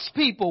God's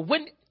people,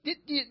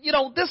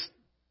 this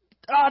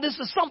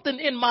is something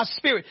in my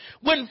spirit.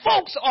 When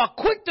folks are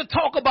quick to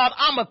talk about,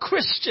 I'm a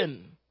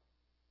Christian,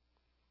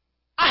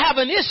 I have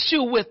an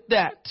issue with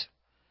that.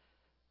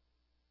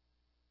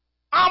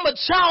 I'm a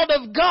child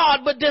of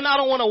God, but then I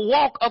don't want to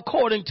walk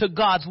according to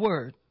God's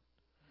word.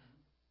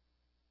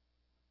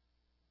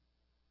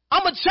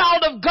 I'm a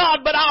child of God,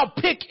 but I'll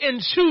pick and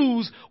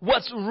choose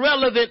what's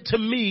relevant to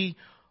me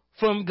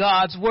from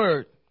God's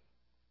word.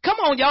 Come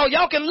on, y'all.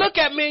 Y'all can look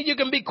at me and you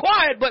can be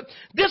quiet, but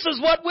this is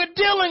what we're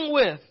dealing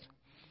with.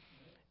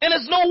 And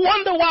it's no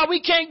wonder why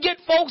we can't get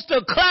folks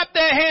to clap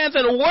their hands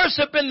and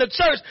worship in the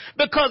church,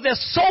 because they're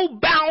so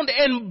bound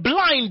and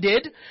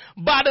blinded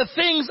by the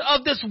things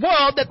of this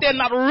world that they're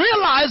not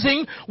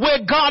realizing where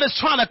God is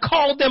trying to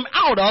call them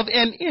out of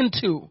and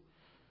into.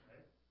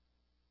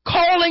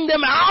 Calling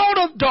them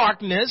out of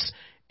darkness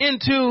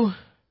into,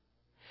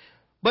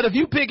 but if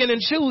you picking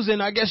and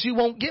choosing, I guess you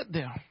won't get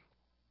there.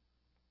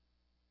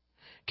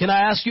 Can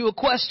I ask you a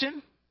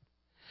question?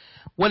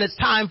 When it's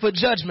time for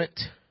judgment,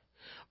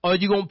 are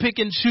you going to pick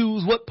and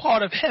choose what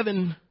part of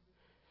heaven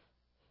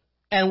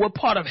and what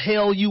part of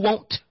hell you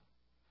want?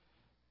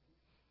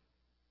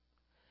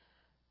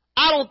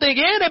 I don't think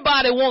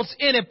anybody wants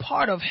any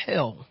part of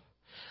hell.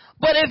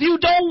 But if you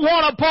don't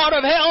want a part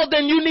of hell,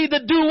 then you need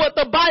to do what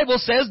the Bible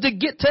says to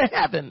get to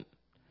heaven.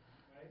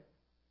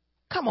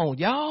 Come on,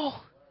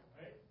 y'all.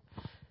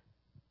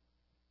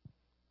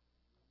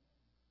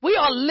 We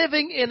are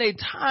living in a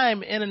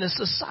time and in a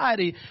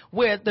society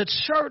where the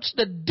church,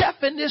 the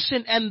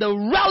definition and the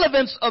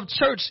relevance of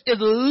church is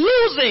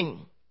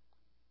losing,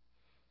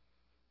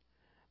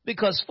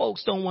 because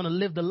folks don't want to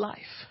live the life.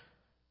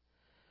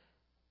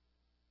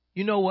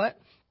 You know what?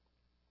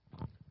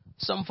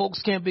 Some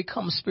folks can't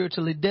become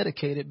spiritually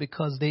dedicated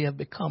because they have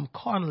become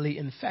carnally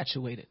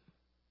infatuated.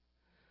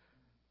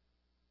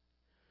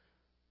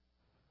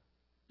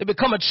 They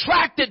become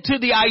attracted to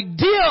the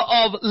idea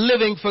of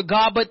living for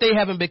God, but they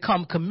haven't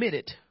become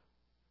committed.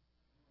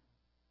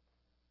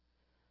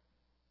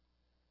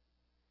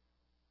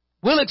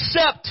 We'll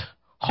accept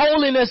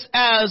holiness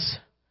as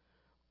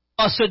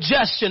a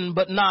suggestion,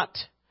 but not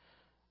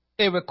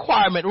a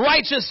requirement.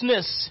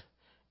 Righteousness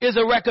is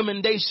a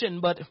recommendation,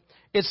 but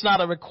it's not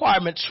a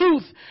requirement.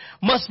 Truth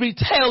must be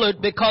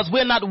tailored, because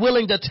we're not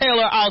willing to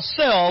tailor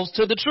ourselves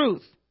to the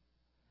truth.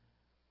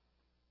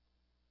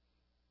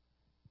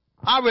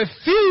 I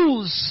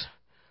refuse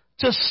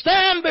to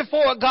stand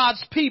before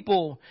God's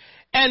people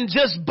and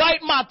just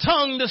bite my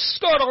tongue to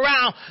skirt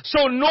around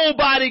so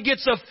nobody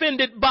gets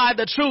offended by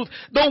the truth.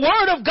 The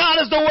word of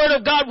God is the word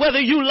of God, whether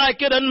you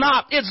like it or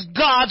not. It's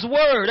God's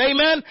word.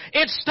 Amen.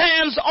 It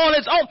stands on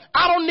its own.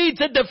 I don't need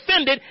to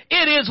defend it.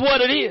 It is what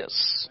it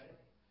is.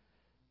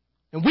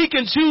 And we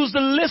can choose to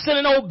listen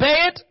and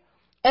obey it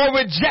or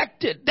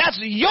reject it. That's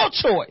your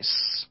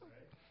choice.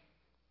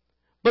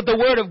 But the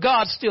word of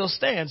God still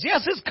stands.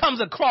 Yes, it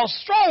comes across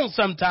strong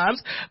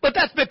sometimes, but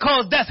that's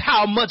because that's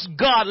how much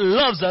God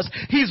loves us.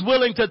 He's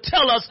willing to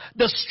tell us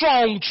the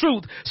strong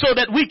truth so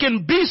that we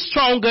can be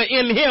stronger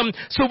in Him,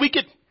 so we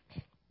can.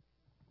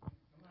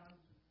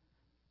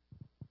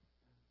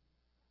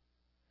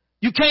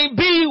 You can't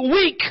be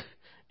weak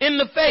in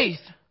the faith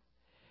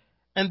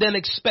and then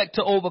expect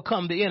to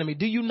overcome the enemy.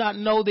 Do you not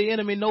know the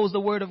enemy knows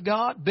the word of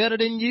God better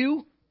than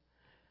you?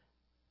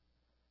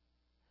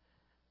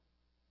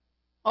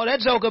 Oh,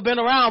 that joker been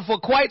around for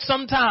quite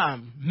some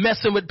time,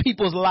 messing with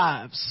people's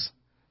lives.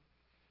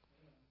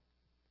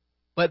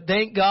 But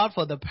thank God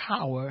for the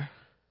power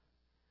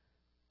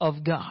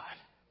of God.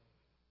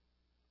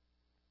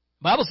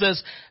 The Bible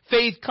says,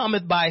 faith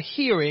cometh by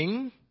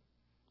hearing,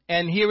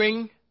 and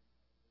hearing.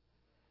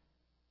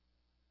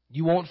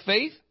 You want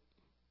faith?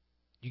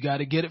 You got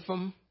to get it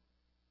from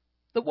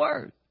the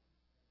word.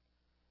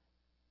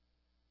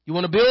 You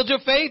want to build your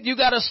faith? You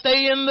got to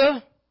stay in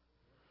the.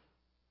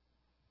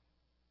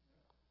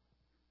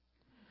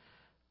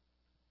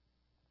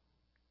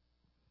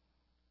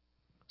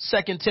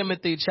 Second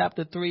Timothy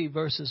chapter 3,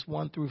 verses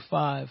 1 through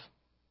 5.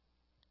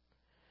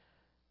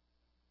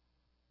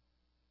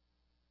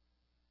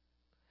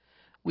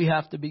 We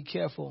have to be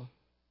careful,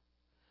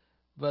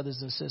 brothers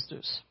and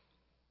sisters.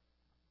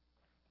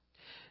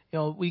 You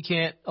know, we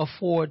can't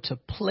afford to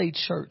play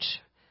church.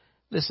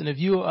 Listen,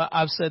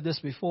 I've said this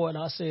before and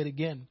I'll say it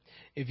again.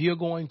 If you're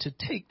going to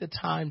take the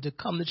time to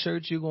come to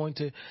church, you're going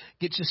to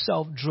get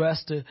yourself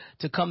dressed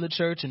to come to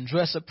church and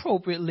dress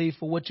appropriately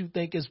for what you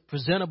think is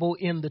presentable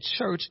in the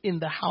church, in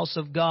the house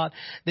of God,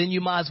 then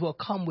you might as well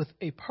come with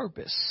a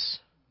purpose.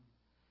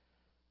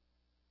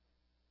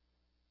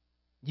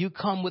 You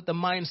come with the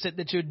mindset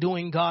that you're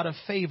doing God a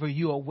favor,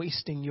 you are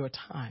wasting your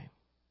time.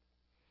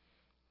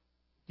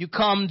 You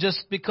come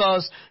just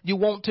because you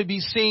want to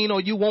be seen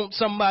or you want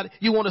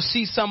to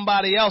see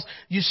somebody else.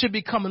 You should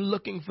be coming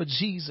looking for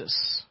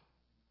Jesus.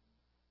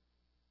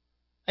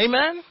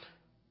 Amen.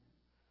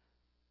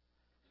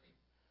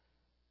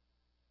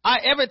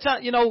 Every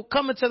time,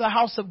 coming to the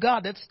house of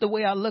God, that's the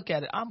way I look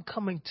at it. I'm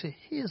coming to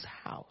His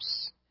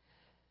house.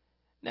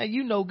 Now,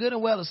 you know good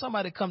and well if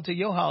somebody come to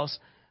your house,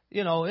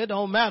 it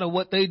don't matter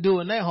what they do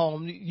in their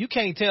home. You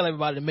can't tell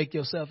everybody to make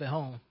yourself at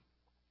home.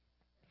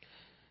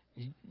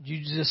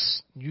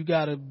 You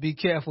got to be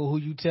careful who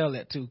you tell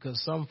that to,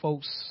 because some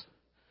folks,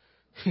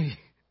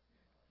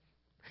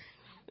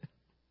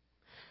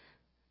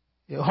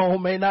 your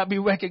home may not be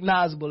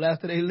recognizable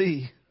after they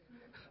leave.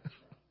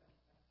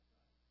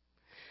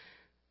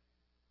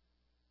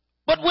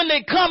 But when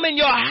they come in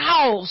your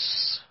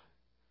house,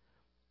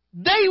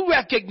 they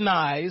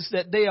recognize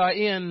that they are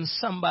in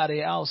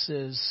somebody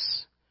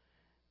else's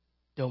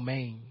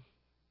domain.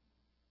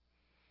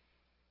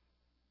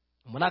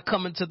 When I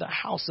come into the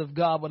house of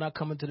God, when I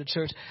come into the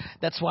church,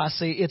 that's why I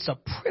say it's a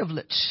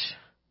privilege.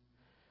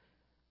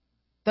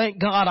 Thank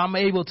God I'm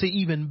able to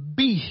even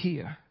be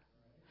here.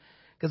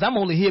 Because I'm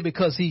only here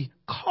because He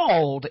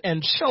called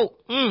and chose.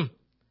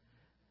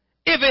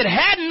 If it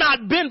had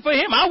not been for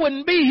Him, I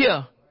wouldn't be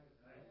here.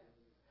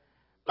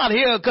 I'm not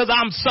here because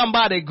I'm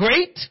somebody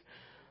great.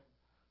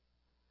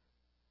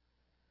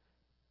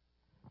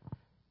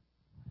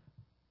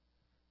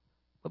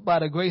 But by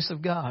the grace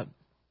of God.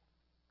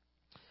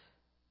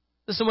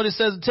 Listen what it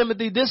says to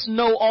Timothy. This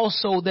know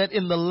also that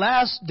in the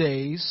last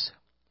days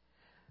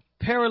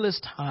perilous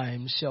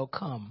times shall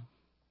come.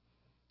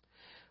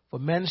 For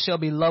men shall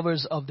be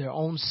lovers of their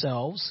own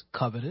selves,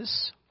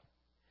 covetous,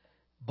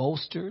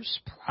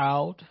 boasters,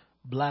 proud,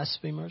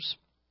 blasphemers,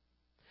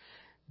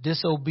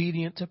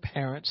 disobedient to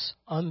parents,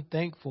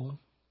 unthankful,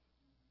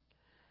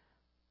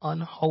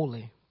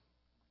 unholy,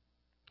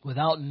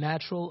 without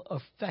natural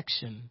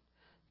affection,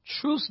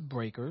 truce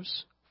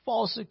breakers,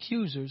 false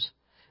accusers,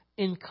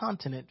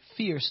 incontinent,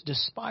 fierce,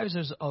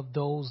 despisers of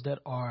those that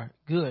are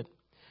good.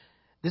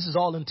 This is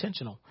all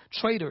intentional.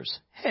 Traitors,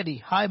 heady,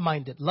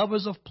 high-minded,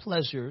 lovers of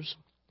pleasures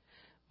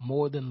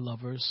more than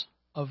lovers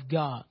of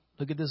God.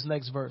 Look at this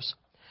next verse.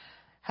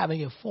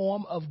 Having a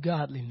form of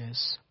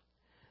godliness,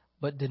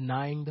 but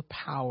denying the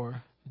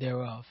power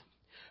thereof.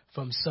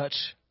 From such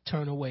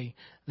turn away.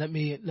 I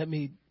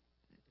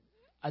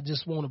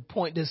just want to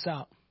point this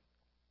out.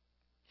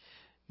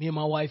 Me and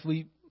my wife,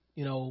 we,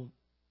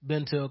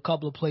 been to a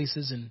couple of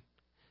places and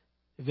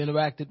have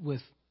interacted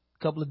with a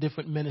couple of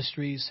different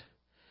ministries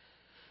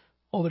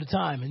over the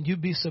time. And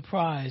you'd be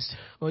surprised,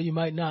 or you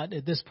might not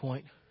at this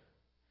point.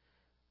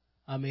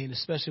 I mean,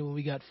 especially when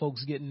we got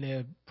folks getting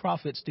their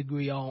prophet's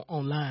degree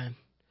online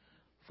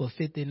for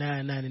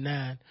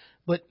 $59.99.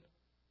 But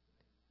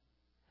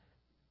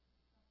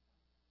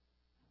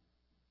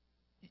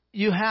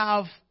you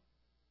have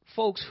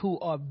folks who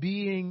are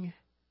being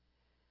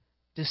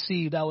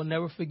deceived. I will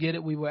never forget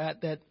it. We were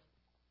at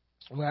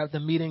the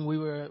meeting. We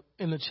were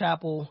in the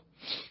chapel.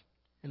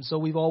 And so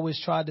we've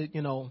always tried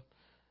to,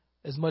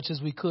 as much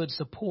as we could,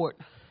 support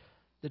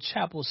the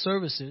chapel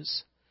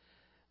services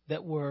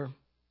that were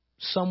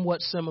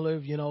somewhat similar.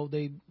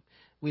 They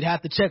we'd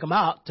have to check them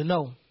out to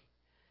know.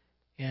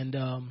 And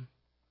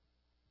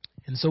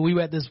so we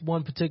were at this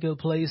one particular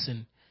place,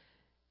 and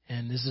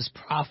there's this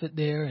prophet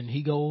there, and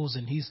he goes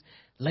and he's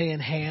laying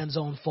hands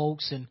on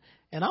folks, and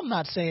I'm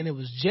not saying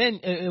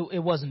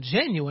it wasn't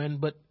genuine,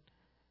 but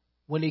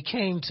when it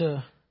came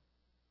to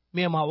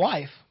me and my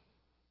wife,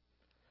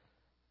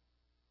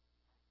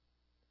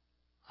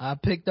 I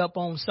picked up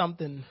on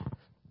something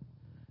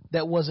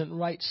that wasn't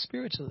right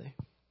spiritually.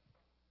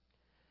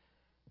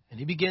 And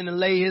he began to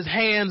lay his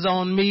hands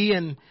on me,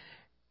 and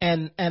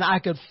I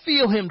could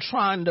feel him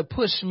trying to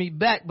push me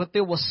back, but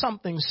there was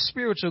something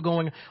spiritual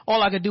going.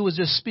 All I could do was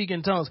just speak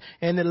in tongues.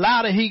 And the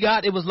louder he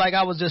got, it was like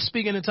I was just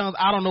speaking in tongues.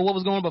 I don't know what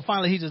was going on, but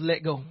finally he just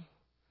let go.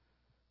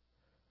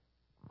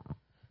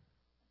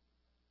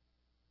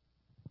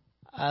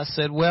 I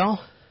said,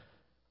 well,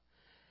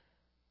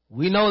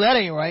 we know that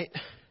ain't right.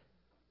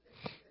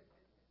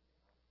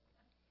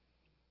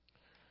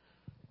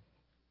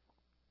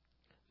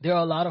 There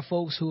are a lot of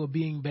folks who are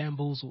being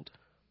bamboozled,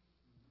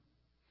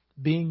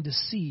 being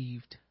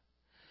deceived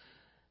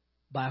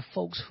by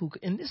folks who,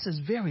 and this is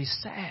very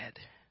sad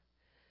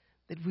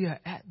that we are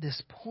at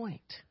this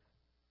point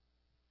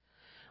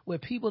where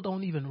people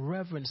don't even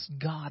reverence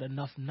God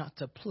enough not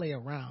to play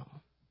around.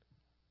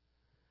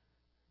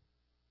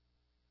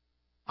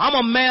 I'm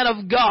a man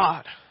of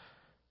God.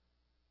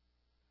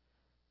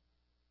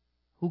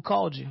 Who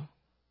called you?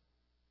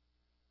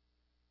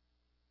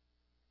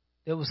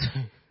 There was...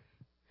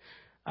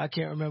 I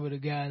can't remember the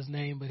guy's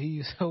name, but he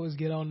used to always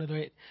get on the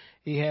radio.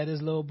 He had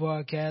his little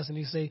broadcast, and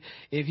he say,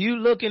 if you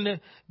looking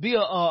to be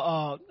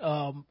what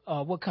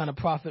kind of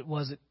prophet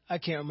was it? I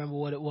can't remember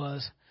what it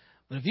was.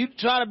 But if you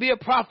trying to be a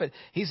prophet,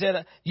 he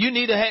said, you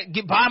need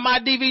to buy my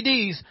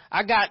DVDs.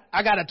 I got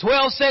a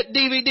 12-set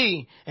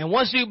DVD, and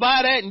once you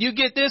buy that and you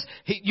get this,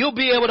 you'll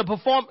be able to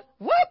perform.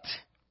 What?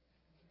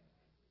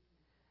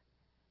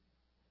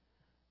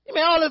 You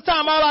mean all this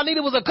time all I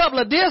needed was a couple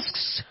of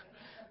discs?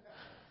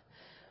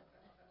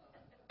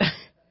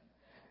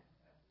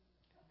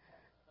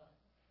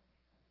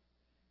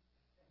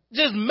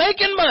 Just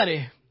making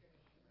money,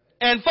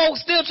 and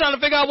folks still trying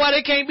to figure out why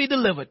they can't be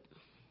delivered.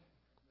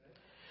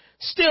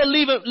 Still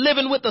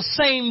living with the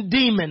same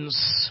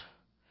demons,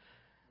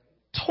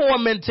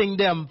 tormenting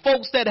them.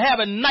 Folks that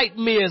having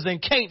nightmares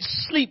and can't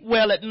sleep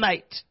well at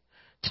night,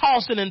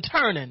 tossing and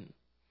turning.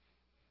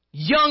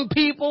 Young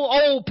people,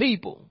 old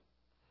people,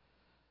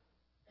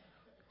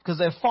 because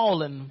they're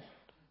falling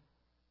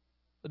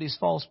for these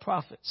false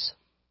prophets.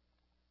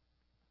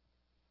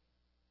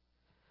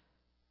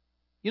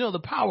 You know, the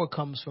power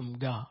comes from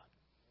God.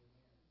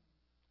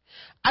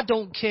 I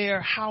don't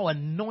care how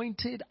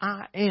anointed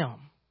I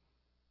am.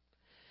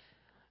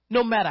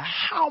 No matter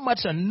how much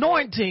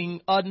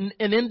anointing an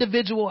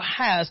individual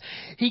has,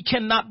 he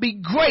cannot be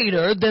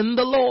greater than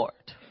the Lord.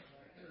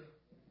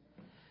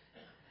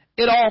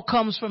 It all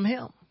comes from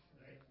him.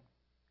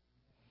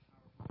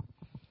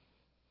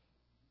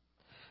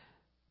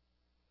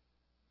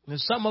 And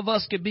some of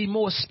us could be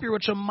more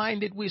spiritual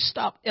minded. We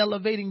stop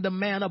elevating the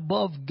man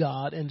above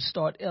God and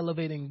start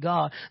elevating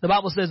God. The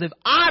Bible says, if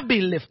I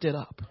be lifted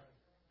up,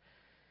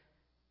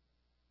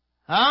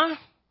 I'm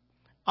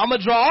going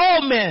to draw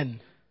all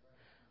men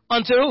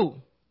unto who?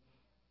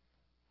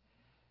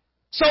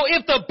 So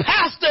if the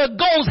pastor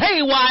goes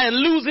haywire and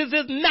loses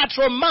his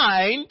natural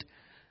mind,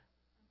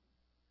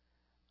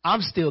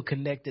 I'm still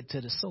connected to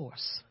the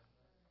source.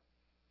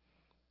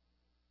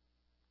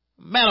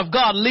 Man of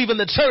God leaving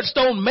the church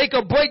don't make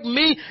or break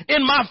me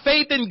in my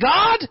faith in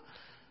God.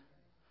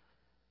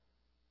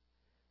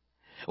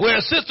 Where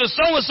sister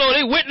so-and-so,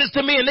 they witnessed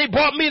to me and they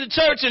brought me to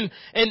church and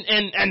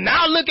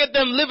now look at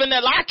them living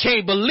that life. I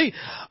can't believe.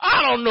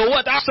 I don't know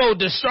what. I'm so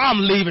distraught.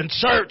 I'm leaving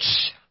church.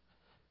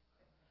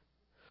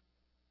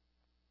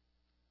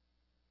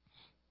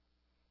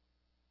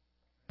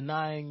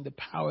 Denying the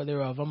power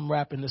thereof. I'm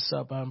wrapping this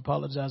up. I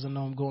apologize. I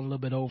know I'm going a little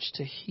bit over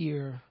to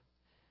hear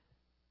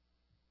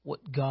what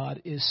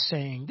God is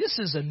saying. This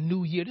is a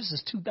new year. This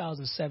is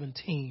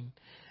 2017.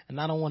 And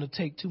I don't want to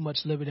take too much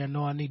liberty. I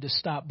know I need to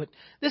stop. But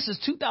this is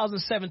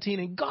 2017,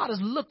 and God is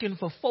looking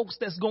for folks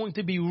that's going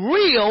to be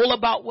real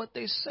about what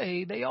they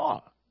say they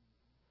are.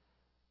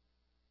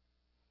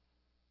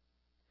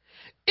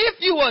 If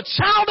you are a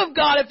child of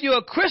God, if you're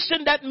a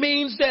Christian, that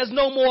means there's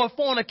no more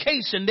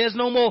fornication. There's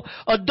no more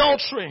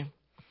adultery.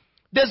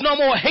 There's no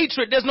more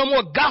hatred. There's no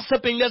more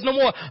gossiping. There's no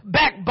more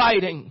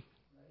backbiting.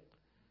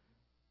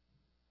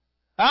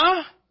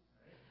 Huh?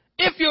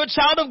 If you're a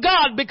child of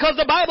God, because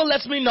the Bible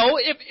lets me know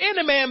if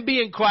any man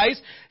be in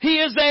Christ, he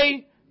is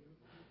a...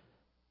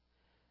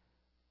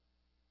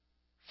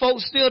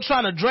 Folks still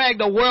trying to drag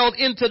the world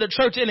into the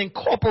church and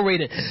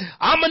incorporate it.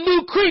 I'm a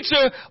new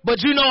creature,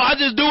 but you know, I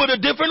just do it a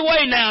different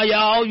way now,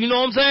 y'all. You know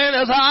what I'm saying?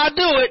 That's how I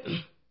do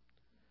it.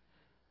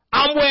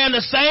 I'm wearing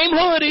the same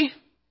hoodie.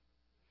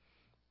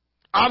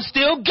 I'm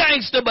still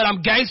gangster, but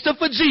I'm gangster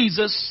for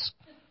Jesus.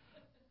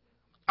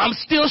 I'm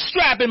still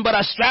strapping, but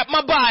I strap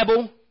my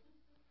Bible.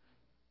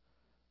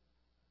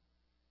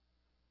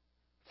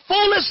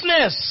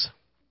 Foolishness.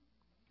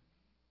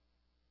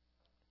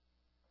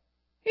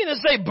 He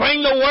didn't say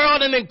bring the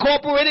world and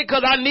incorporate it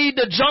because I need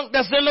the junk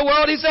that's in the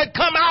world. He said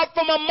come out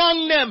from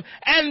among them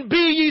and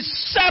be ye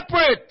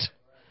separate.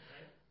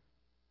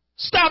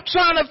 Stop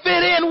trying to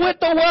fit in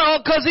with the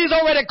world because he's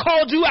already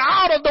called you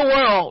out of the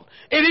world.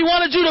 If he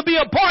wanted you to be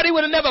a part, he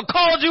would have never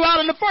called you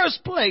out in the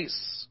first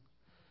place.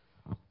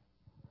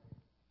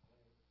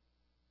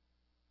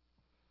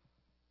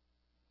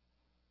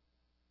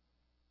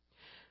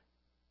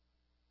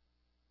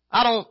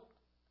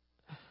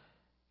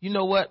 You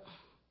know what?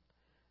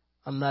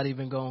 I'm not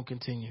even going to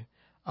continue.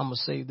 I'm going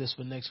to save this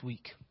for next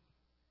week.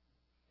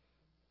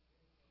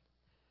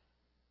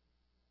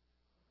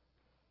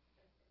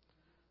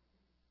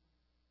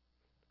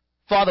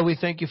 Father, we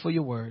thank you for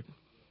your word.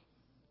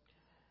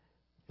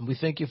 And we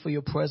thank you for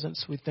your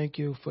presence. We thank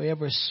you for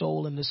every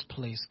soul in this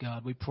place,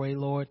 God. We pray,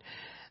 Lord,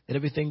 that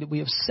everything that we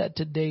have said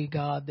today,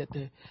 God, that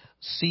the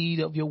seed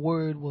of your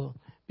word will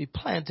be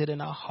planted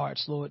in our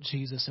hearts, Lord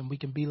Jesus. And we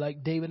can be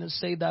like David and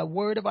say, thy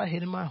word have I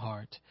hid in my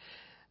heart,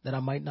 that I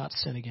might not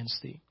sin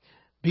against thee.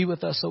 Be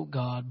with us, O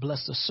God.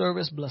 Bless the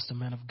service, bless the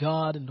man of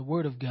God and the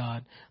word of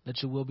God,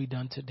 that your will be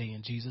done today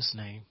in Jesus'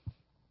 name.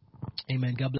 Amen. God bless.